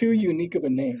it's too unique of a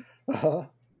name. Uh-huh.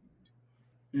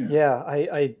 Yeah,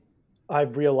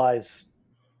 I've realized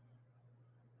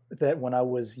that when I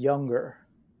was younger,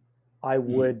 I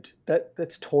would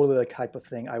that's totally the type of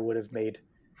thing I would have made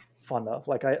fun of.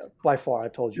 Like by far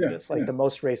I've told you this. Like the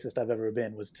most racist I've ever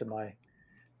been was to my,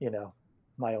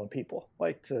 my own people,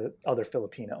 like to other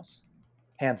Filipinos,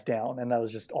 hands down. And that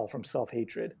was just all from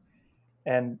self-hatred.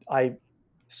 And I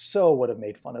so would have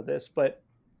made fun of this, but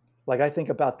like I think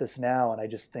about this now and I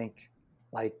just think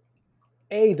like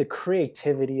the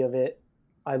creativity of it,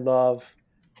 I love.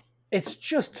 It's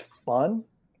just fun.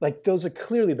 Like those are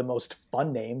clearly the most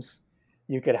fun names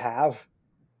you could have.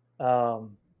 I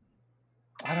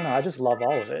don't know. I just love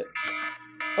all of it.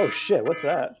 Oh shit! What's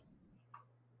that?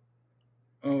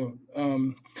 Oh,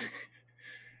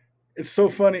 it's so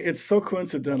funny. It's so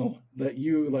coincidental that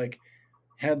you like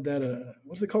had that.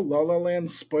 What's it called? La La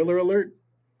Land spoiler alert.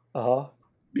 Uh huh.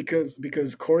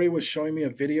 Because Corey was showing me a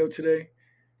video today,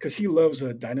 because he loves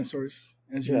dinosaurs,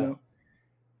 as you know,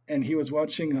 and he was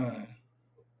watching a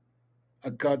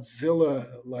Godzilla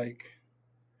like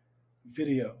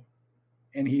video,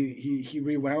 and he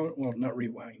rewound, well, not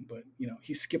rewind, but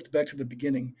he skipped back to the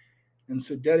beginning and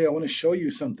said, "Daddy, I want to show you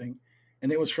something,"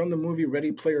 and it was from the movie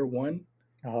Ready Player One.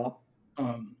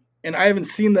 And I haven't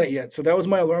seen that yet, so that was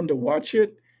my alarm to watch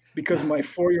it, because my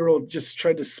 4-year-old just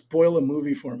tried to spoil a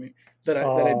movie for me that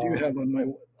I do have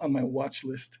on my watch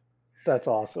list. That's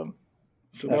awesome.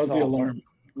 So that was the alarm.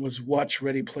 It was watch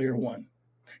Ready Player One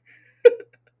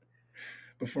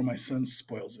before my son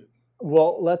spoils it.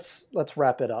 Well, let's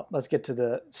wrap it up. Let's get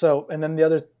to and then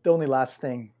the only last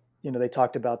thing, they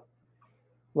talked about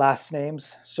last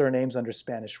names, surnames under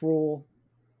Spanish rule.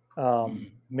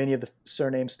 Many of the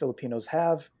surnames Filipinos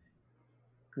have.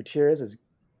 Gutierrez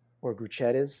or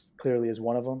Gutierrez clearly is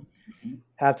one of them.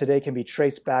 Have today can be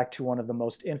traced back to one of the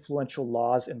most influential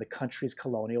laws in the country's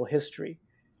colonial history,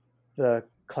 the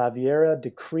Claviera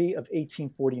Decree of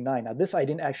 1849. Now, this I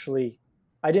didn't actually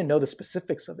I didn't know the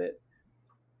specifics of it.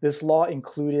 This law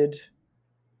included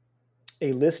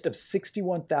a list of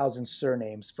 61,000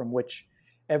 surnames from which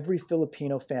every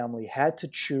Filipino family had to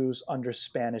choose under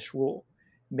Spanish rule,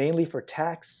 mainly for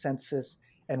tax, census,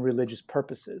 and religious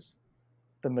purposes.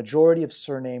 The majority of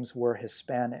surnames were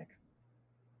Hispanic.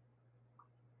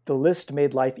 The list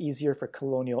made life easier for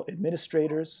colonial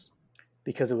administrators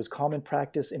because it was common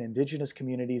practice in indigenous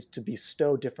communities to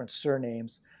bestow different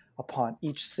surnames upon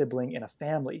each sibling in a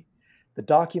family. The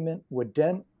document would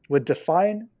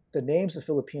define the names of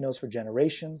Filipinos for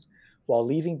generations while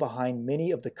leaving behind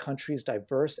many of the country's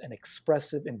diverse and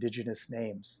expressive indigenous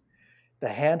names. The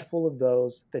handful of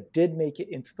those that did make it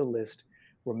into the list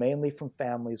were mainly from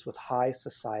families with high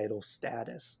societal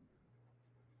status.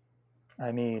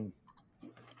 I mean,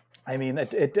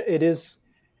 it is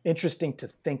interesting to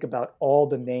think about all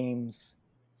the names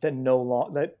that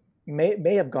that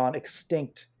may have gone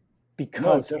extinct No,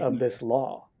 because of definitely. this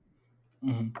law.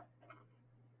 Hmm.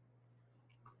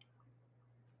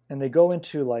 And they go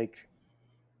into like,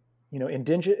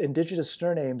 indigenous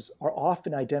surnames are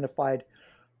often identified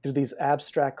through these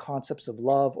abstract concepts of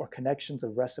love or connections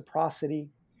of reciprocity.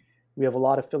 We have a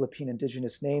lot of Philippine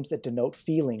indigenous names that denote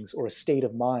feelings or a state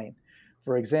of mind.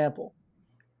 For example,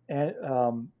 and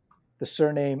the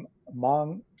surname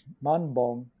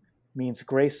Manbong means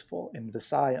graceful in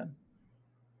Visayan,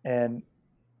 and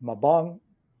Mababang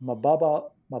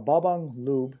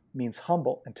Lub means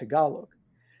humble in Tagalog,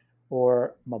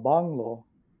 or Mabanglo,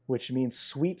 which means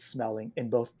sweet smelling in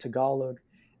both Tagalog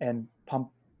and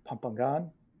Pampangan.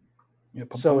 Yeah,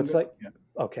 So it's Pampanga. like,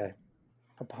 Yeah. okay,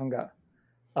 Pampanga.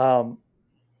 Um,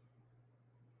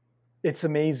 it's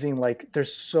amazing. Like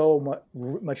there's so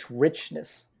much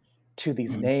richness to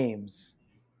these Hmm. names,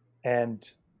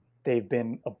 and they've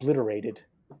been obliterated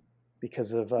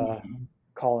because of Hmm.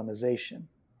 colonization.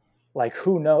 Like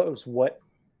who knows what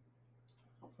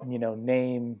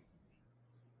name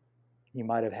you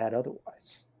might have had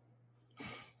otherwise.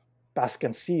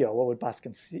 Bascancillo, what would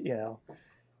Bascancillo,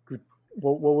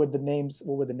 what would the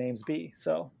names be?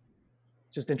 So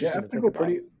just Yeah, I interesting have to to think go about.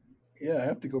 pretty. Yeah, I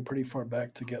have to go pretty far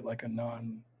back to get like a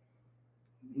non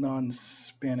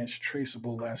Spanish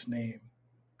traceable last name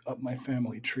up my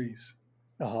family trees.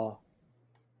 Uh-huh.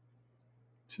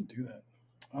 Should do that.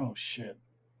 Oh shit.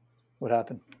 What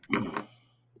happened?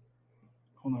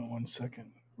 Hold on 1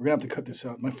 second. We're gonna have to cut this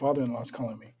out. My father-in-law's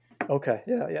calling me. Okay,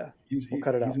 yeah, yeah. We'll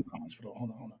cut it He's out. in the hospital.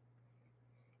 Hold on, hold on.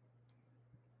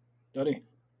 Daddy,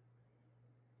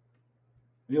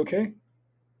 are you okay?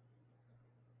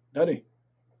 Daddy.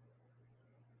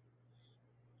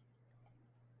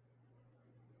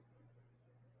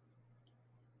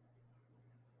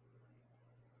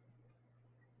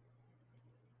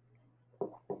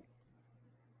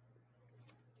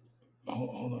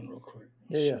 Hold on real quick.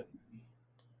 Yeah, yeah. Shit.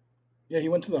 Yeah, he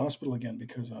went to the hospital again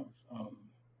because of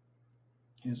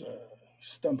his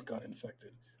stump got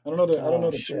infected. I don't Oh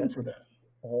know the term shit. for that.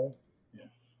 Oh. Yeah.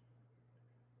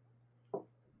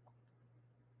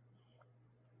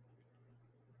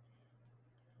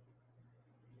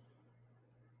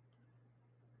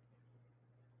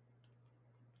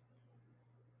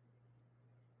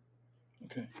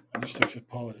 Okay. I just texted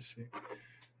Paula to see.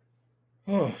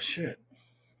 Oh shit.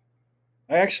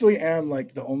 I actually am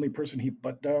like the only person he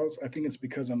butt dials. I think it's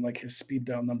because I'm like his speed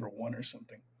dial number one or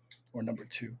something, or number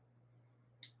two. Hmm.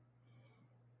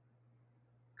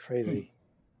 Crazy.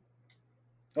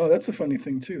 Oh, that's a funny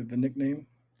thing too. The nickname,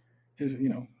 his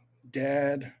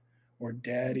dad or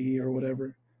daddy or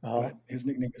whatever, Uh-huh. but his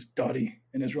nickname is Dottie,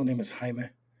 and his real name is Jaime.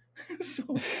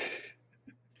 So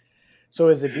So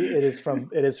it is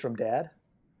from dad?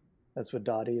 That's what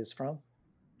Dottie is from?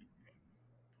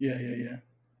 yeah, yeah, yeah,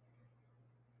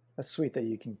 That's sweet that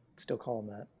you can still call him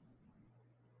that.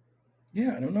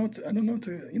 yeah. I don't know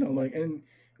to like. And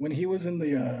when he was in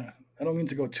the, I don't mean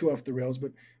to go too off the rails,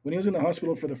 but when he was in the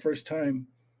hospital for the first time,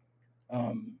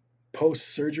 um, post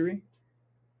surgery,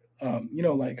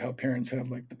 like how parents have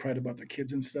like the pride about their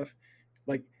kids and stuff.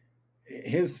 Like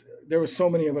there was so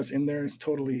many of us in there. It's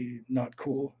totally not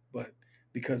cool, but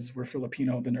because we're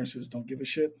Filipino, the nurses don't give a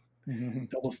shit. Mm-hmm.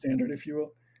 Double standard, if you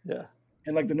will. Yeah.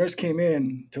 And like the nurse came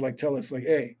in to like tell us like,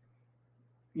 hey,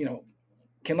 you know,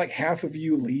 can like half of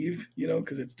you leave?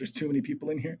 Because there's too many people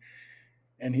in here.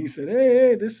 And he said,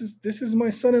 hey, this is my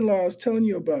son-in-law I was telling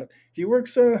you about. He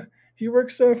works for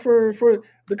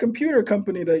the computer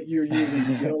company that you're using.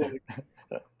 Like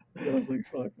I was like,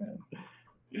 fuck,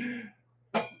 man.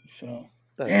 So,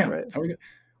 That's damn. great. How are we gonna?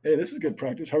 Hey, this is good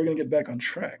practice. How are we gonna get back on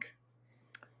track?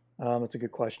 That's a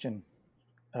good question.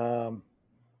 Um,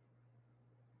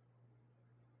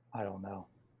 I don't know.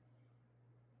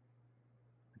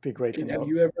 be great to know.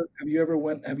 Have you ever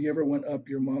went up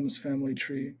your mom's family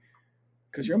tree?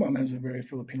 Because your mom has a very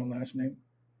Filipino last name.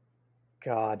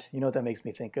 God, you know what that makes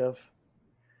me think of?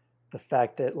 The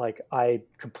fact that like I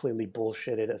completely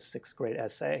bullshitted a sixth grade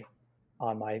essay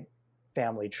on my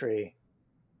family tree,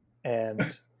 and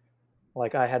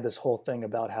like I had this whole thing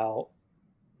about how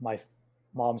my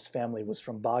mom's family was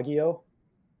from Baguio,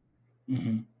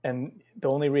 Hmm. and the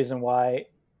only reason why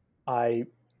I,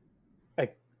 I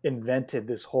invented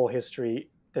this whole history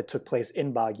that took place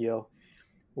in Baguio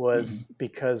Hmm. was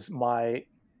because my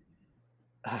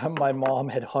my mom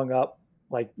had hung up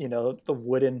like the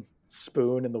wooden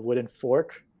spoon and the wooden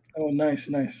fork, Oh, nice,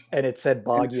 nice. and it said And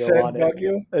it Baguio said on it.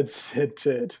 Baguio. It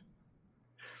did.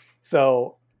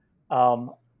 So,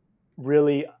 um,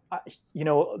 really,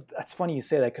 that's funny you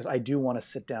say that because I do want to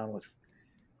sit down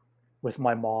with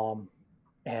my mom,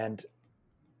 and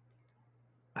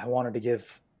I want her to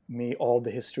give me all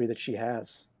the history that she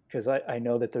has because I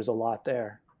know that there's a lot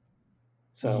there.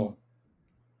 Hmm. So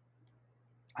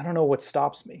I don't know what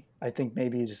stops me. I think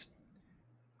maybe just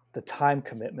the time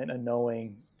commitment and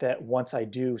knowing that once I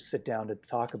do sit down to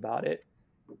talk about it,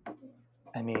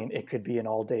 I mean, it could be an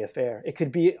all day affair. It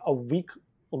could be a week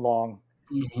long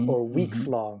Hmm. or weeks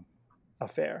Hmm. long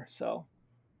affair. So,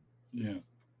 Yeah.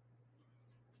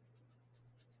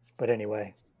 but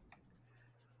anyway,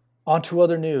 on to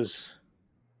other news.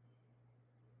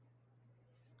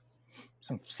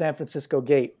 Some San Francisco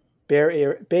Gate.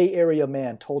 Bay Area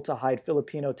man told to hide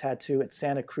Filipino tattoo at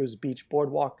Santa Cruz Beach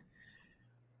Boardwalk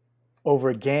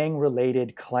over gang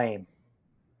related claim.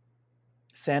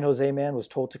 San Jose man was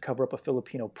told to cover up a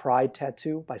Filipino pride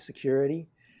tattoo by security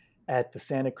at the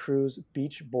Santa Cruz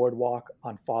Beach Boardwalk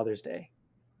on Father's Day.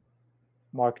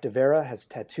 Mark De Vera has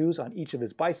tattoos on each of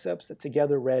his biceps that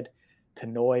together read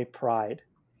Pinoy Pride.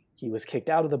 He was kicked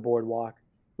out of the boardwalk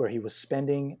where he was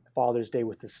spending Father's Day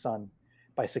with his son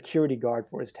by a security guard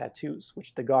for his tattoos,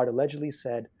 which the guard allegedly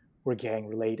said were gang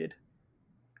related.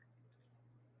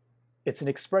 It's an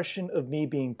expression of me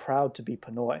being proud to be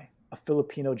Pinoy, a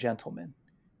Filipino gentleman,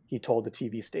 he told the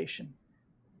TV station.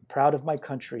 I'm proud of my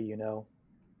country, you know.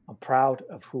 I'm proud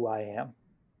of who I am.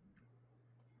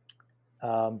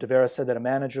 De Vera said that a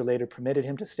manager later permitted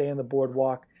him to stay on the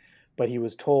boardwalk, but he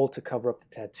was told to cover up the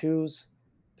tattoos,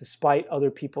 despite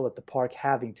other people at the park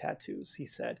having tattoos, he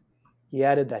said. He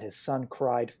added that his son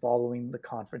cried following the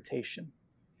confrontation.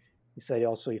 He said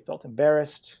he felt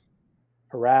embarrassed,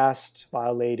 harassed,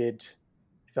 violated.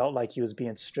 He felt like he was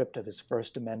being stripped of his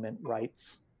First Amendment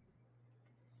rights.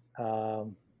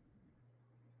 Um,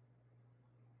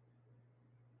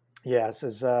 it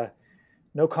says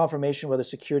no confirmation whether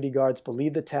security guards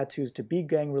believed the tattoos to be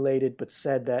gang related, but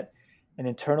said that an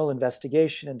internal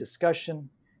investigation and discussion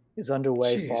is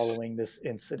underway Jeez. following this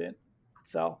incident.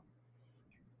 So,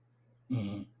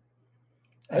 Hmm.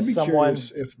 I'd as be someone,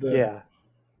 curious if the yeah,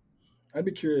 I'd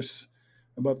be curious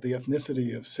about the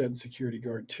ethnicity of said security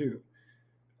guard too.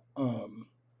 Um,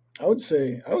 I would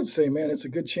say, man, it's a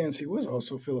good chance he was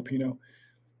also Filipino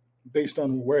based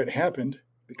on where it happened,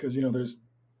 because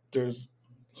there's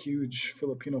huge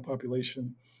Filipino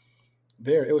population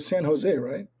there. It was San Jose,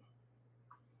 right?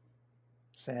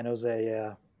 San Jose,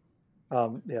 yeah.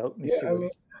 Let me Yeah, see I where mean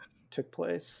this took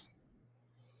place.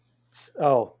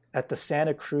 Oh, at the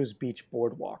Santa Cruz Beach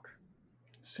Boardwalk.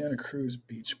 Santa Cruz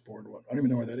Beach Boardwalk. I don't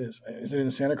even know where that is. Is it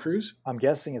in Santa Cruz? I'm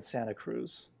guessing it's Santa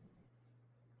Cruz,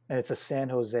 and it's a San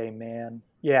Jose man.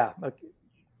 Yeah, okay.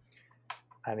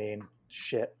 I mean,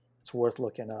 shit, it's worth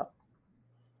looking up.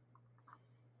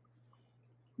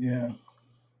 Yeah,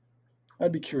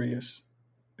 I'd be curious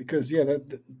because yeah,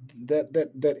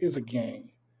 that is a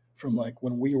gang from like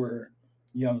when we were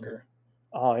younger,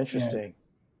 Oh, and interesting.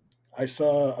 I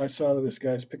saw this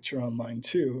guy's picture online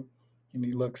too, and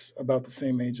he looks about the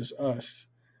same age as us.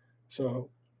 So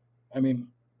I mean,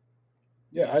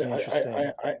 yeah,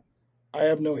 Interesting. I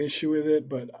have no issue with it,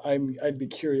 but I'd be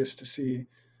curious to see.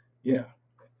 Yeah,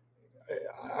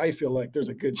 I feel like there's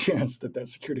a good chance that that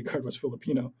security guard was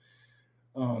Filipino,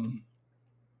 um,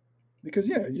 because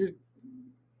yeah, you're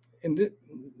in the,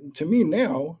 to me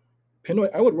now, Pinoy.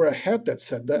 I would wear a hat that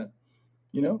said that.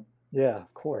 You know, Yeah, of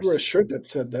I'd wear a course. shirt that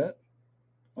said that.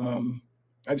 Um,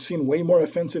 I've seen way more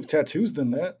offensive tattoos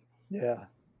than that. Yeah.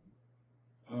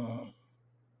 Uh,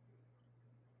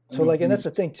 I So know like, and that's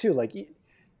the thing too. Like,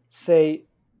 say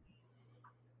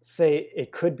say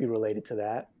it could be related to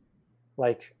that.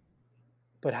 Like,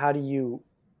 but how do you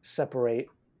separate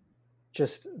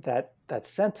just that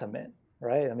sentiment,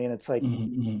 right? I mean, it's like,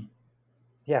 mhm, mhm.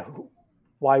 yeah,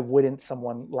 why wouldn't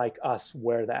someone like us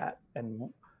wear that?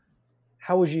 And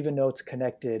how would you even know it's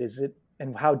connected? Is it,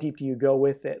 and how deep do you go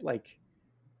with it? Like,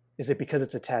 is it because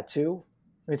it's a tattoo?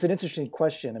 I mean, it's an interesting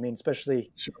question. I mean,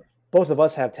 especially Sure. both of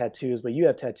us have tattoos, but you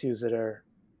have tattoos that are,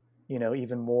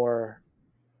 even more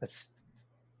that's,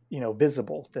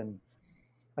 visible than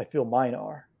I feel mine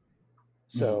are.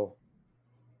 Mhm. So,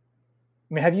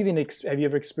 I mean, have you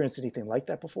ever experienced anything like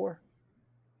that before?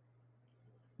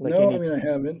 Like No, I any, mean I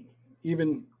haven't.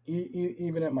 Even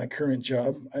at my current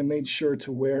job, I made sure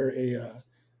to wear a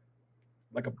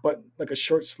like a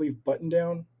short sleeve button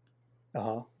down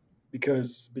uh-huh.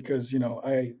 because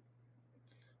I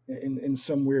in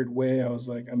some weird way I was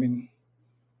like, I mean,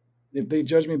 if they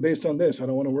judge me based on this, I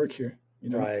don't want to work here.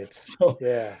 Right. So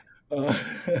Yeah. uh,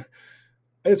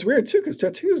 it's weird too because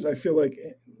tattoos. I feel like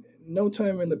no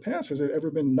time in the past has it ever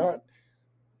been not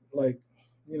like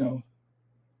you know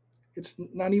it's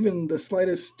not even the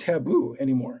slightest taboo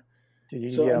anymore. Do you,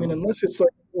 So I yeah. mean, unless it's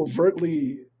like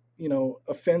overtly,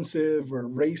 offensive or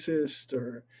racist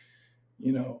or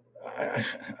you know,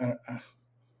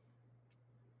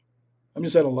 I'm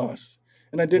just at a loss.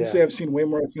 And I did say Yeah. I've seen way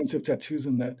more offensive tattoos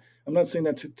than that. I'm not saying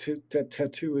that that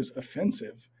tattoo is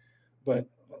offensive, but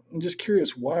I'm just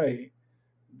curious why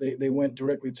they went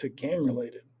directly to gang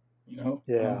related. You know,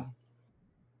 Yeah. you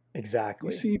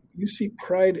Exactly. see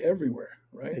pride everywhere,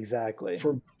 right? Exactly.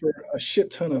 For a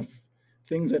shit ton of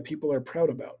things that people are proud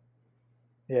about.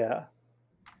 Yeah.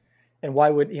 And why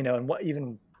would,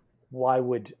 and why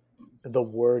would the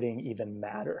wording even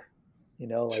matter?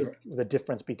 Like Sure. the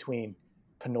difference between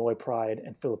Pinoy pride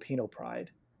and Filipino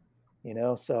pride,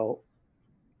 So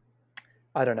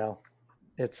I don't know.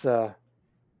 It's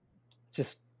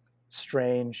just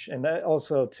strange. And that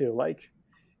also too, like,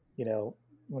 you know,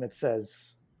 when it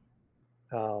says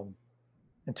um,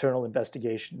 internal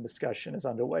investigation discussion is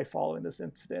underway following this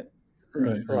incident,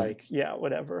 Right. Right. like, yeah,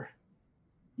 whatever.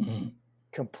 Mhm.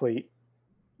 Complete,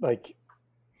 like,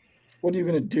 What are you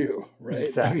going to do, right? I mean,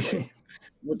 exactly.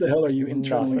 what the hell are you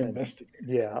internally Nothing. investigating?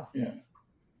 Yeah. Yeah.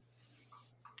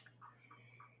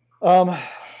 Um,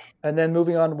 and then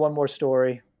moving on to one more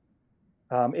story.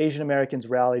 Asian Americans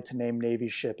rallied to name Navy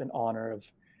ship in honor of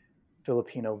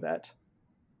Filipino vet.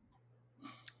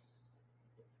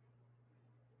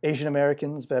 Asian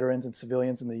Americans, veterans, and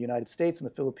civilians in the United States and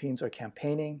the Philippines are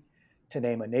campaigning to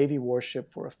name a Navy warship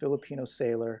for a Filipino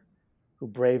sailor who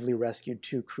bravely rescued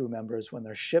two crew members when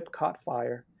their ship caught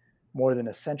fire more than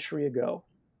a century ago,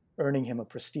 earning him a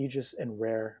prestigious and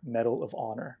rare Medal of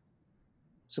Honor.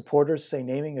 Supporters say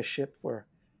naming a ship for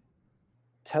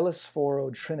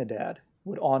Telesforo Trinidad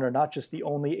would honor not just the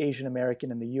only Asian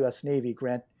American in the U.S. Navy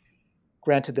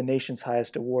granted the nation's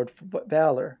highest award for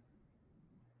valor,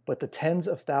 but the tens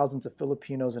of thousands of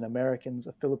Filipinos and Americans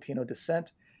of Filipino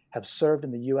descent have served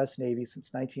in the U.S. Navy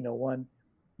since 1901,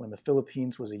 when the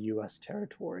Philippines was a U.S.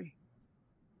 territory.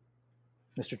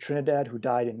 Mr. Trinidad, who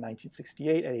died in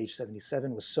 1968 at age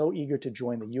 77, was so eager to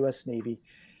join the U.S. Navy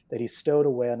that he stowed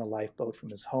away on a lifeboat from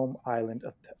his home island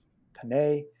of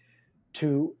Panay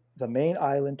to the main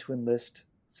island to enlist,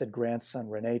 said grandson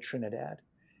Rene Trinidad.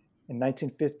 In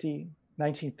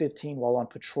 1915, while on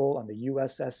patrol on the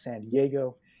USS San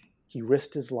Diego, he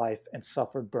risked his life and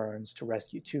suffered burns to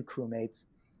rescue two crewmates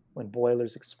when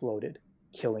boilers exploded,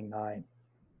 killing 9.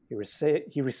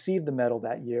 He received the medal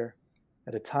that year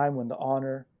at a time when the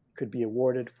honor could be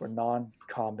awarded for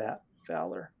non-combat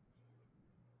valor.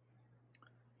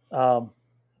 Um,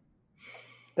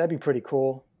 that'd be pretty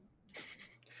cool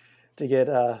to get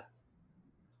a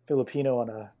Filipino on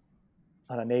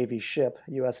a Navy ship,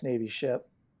 U.S. Navy ship.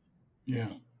 Yeah.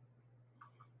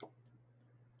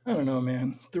 I don't know,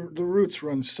 man. The roots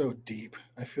run so deep.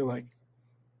 I feel like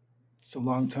it's a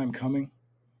long time coming,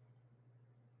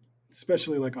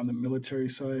 especially like on the military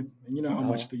side. And you know how Uh-huh.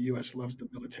 much the U.S. loves the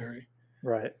military.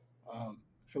 Right.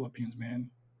 Philippines, man,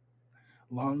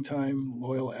 long time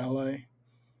loyal ally.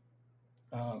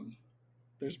 Um,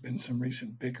 there's been some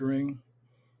recent bickering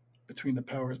between the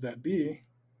powers that be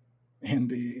and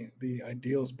the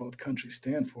ideals both countries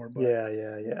stand for, but Yeah.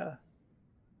 Yeah. Yeah.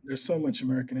 there's so much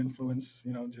American influence,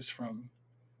 just from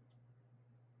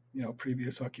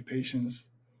previous occupations.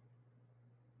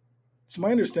 It's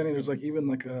my understanding there's like even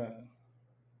like uh,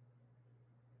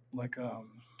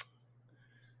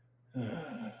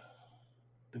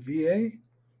 the VA.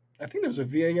 I think there's a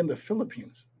VA in the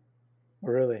Philippines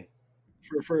Really.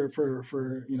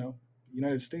 for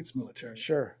United States military,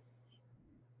 Sure.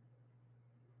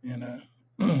 and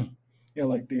yeah,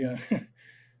 like the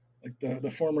like the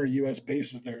former U.S.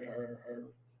 bases there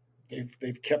are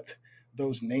they've kept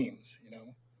those names.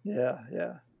 Yeah.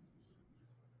 Yeah.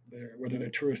 Whether they're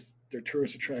tourist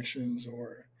attractions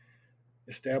or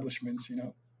establishments,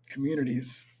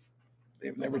 communities,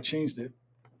 they've never changed it.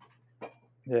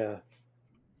 Yeah.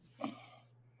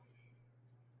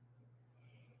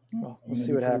 Well, I we'll mean,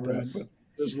 see that'd what be pretty rad. happens. But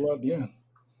there's a lot, yeah. I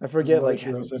There's a forget, lot of like,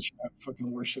 heroes that should have fucking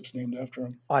warships named after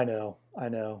them. I know.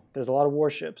 There's a lot of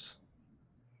warships.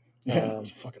 Yeah,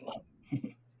 there's a fucking lot.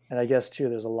 And I guess too,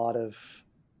 there's a lot of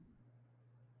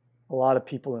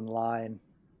people in line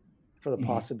for the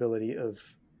possibility of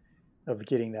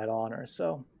getting that honor.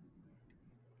 So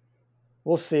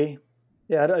we'll see.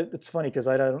 Yeah, it's funny because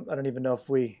I don't even know if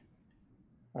we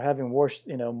are having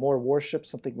more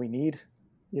warships something we need.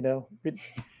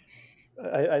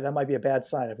 That might be a bad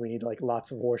sign if we need like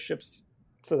lots of warships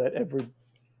so that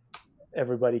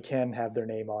everybody can have their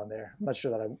name on there. I'm not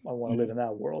sure that I want to live in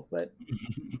that world, but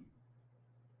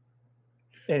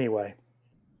anyway,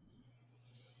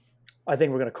 I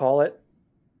think we're going to call it.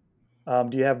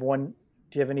 Do you have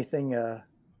anything? You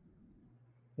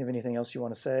have anything else you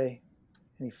want to say?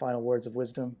 Any final words of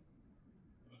wisdom?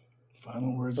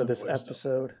 Final words for of this wisdom.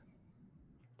 episode?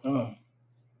 Oh,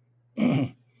 yeah.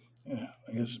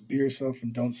 I guess be yourself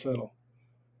and don't settle.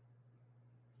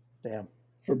 Damn.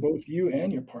 For both you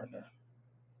and your partner.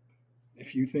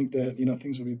 If you think that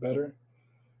things will be better,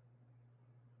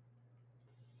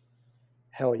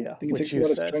 hell yeah. I think it takes a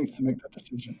lot of strength to make that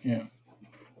decision. Yeah,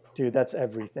 dude, that's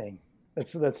everything.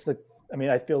 That's the. I mean,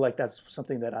 I feel like that's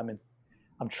something that I'm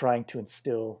trying to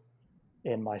instill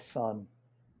in my son,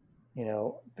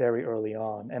 very early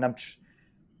on, and I'm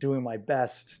doing my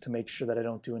best to make sure that I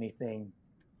don't do anything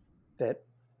that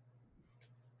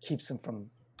keeps him from,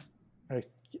 or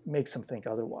makes him think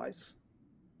otherwise.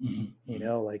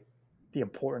 Like the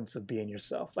importance of being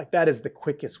yourself. Like that is the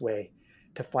quickest way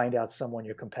to find out someone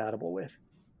you're compatible with,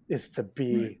 is to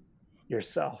be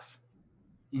yourself.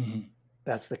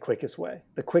 That's the quickest way,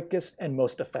 the quickest and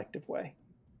most effective way.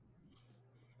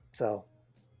 So,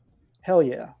 hell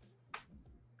yeah.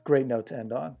 Great note to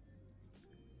end on.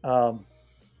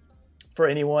 For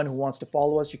anyone who wants to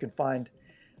follow us, you can find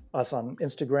us on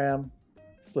Instagram,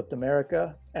 Flipped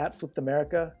America,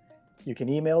 @FlippedAmerica. You can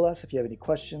email us if you have any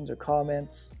questions or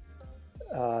comments,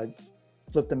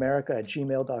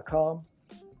 flippedamerica@gmail.com.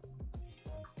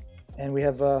 And we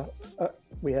also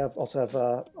have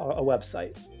a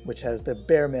website, which has the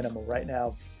bare minimum right now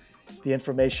of the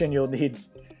information you'll need.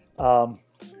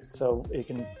 So you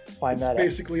can find that. It's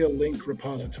basically a link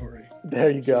repository.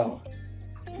 There you go.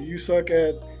 If you suck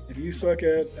at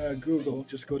Google,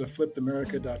 just go to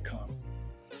flippedamerica.com.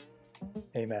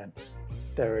 Amen.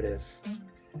 There it is.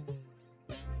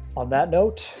 On that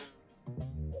note,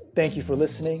 thank you for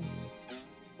listening.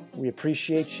 We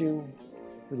appreciate you.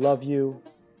 We love you.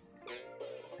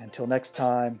 Until next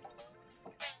time,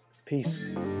 peace.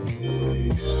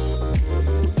 Peace.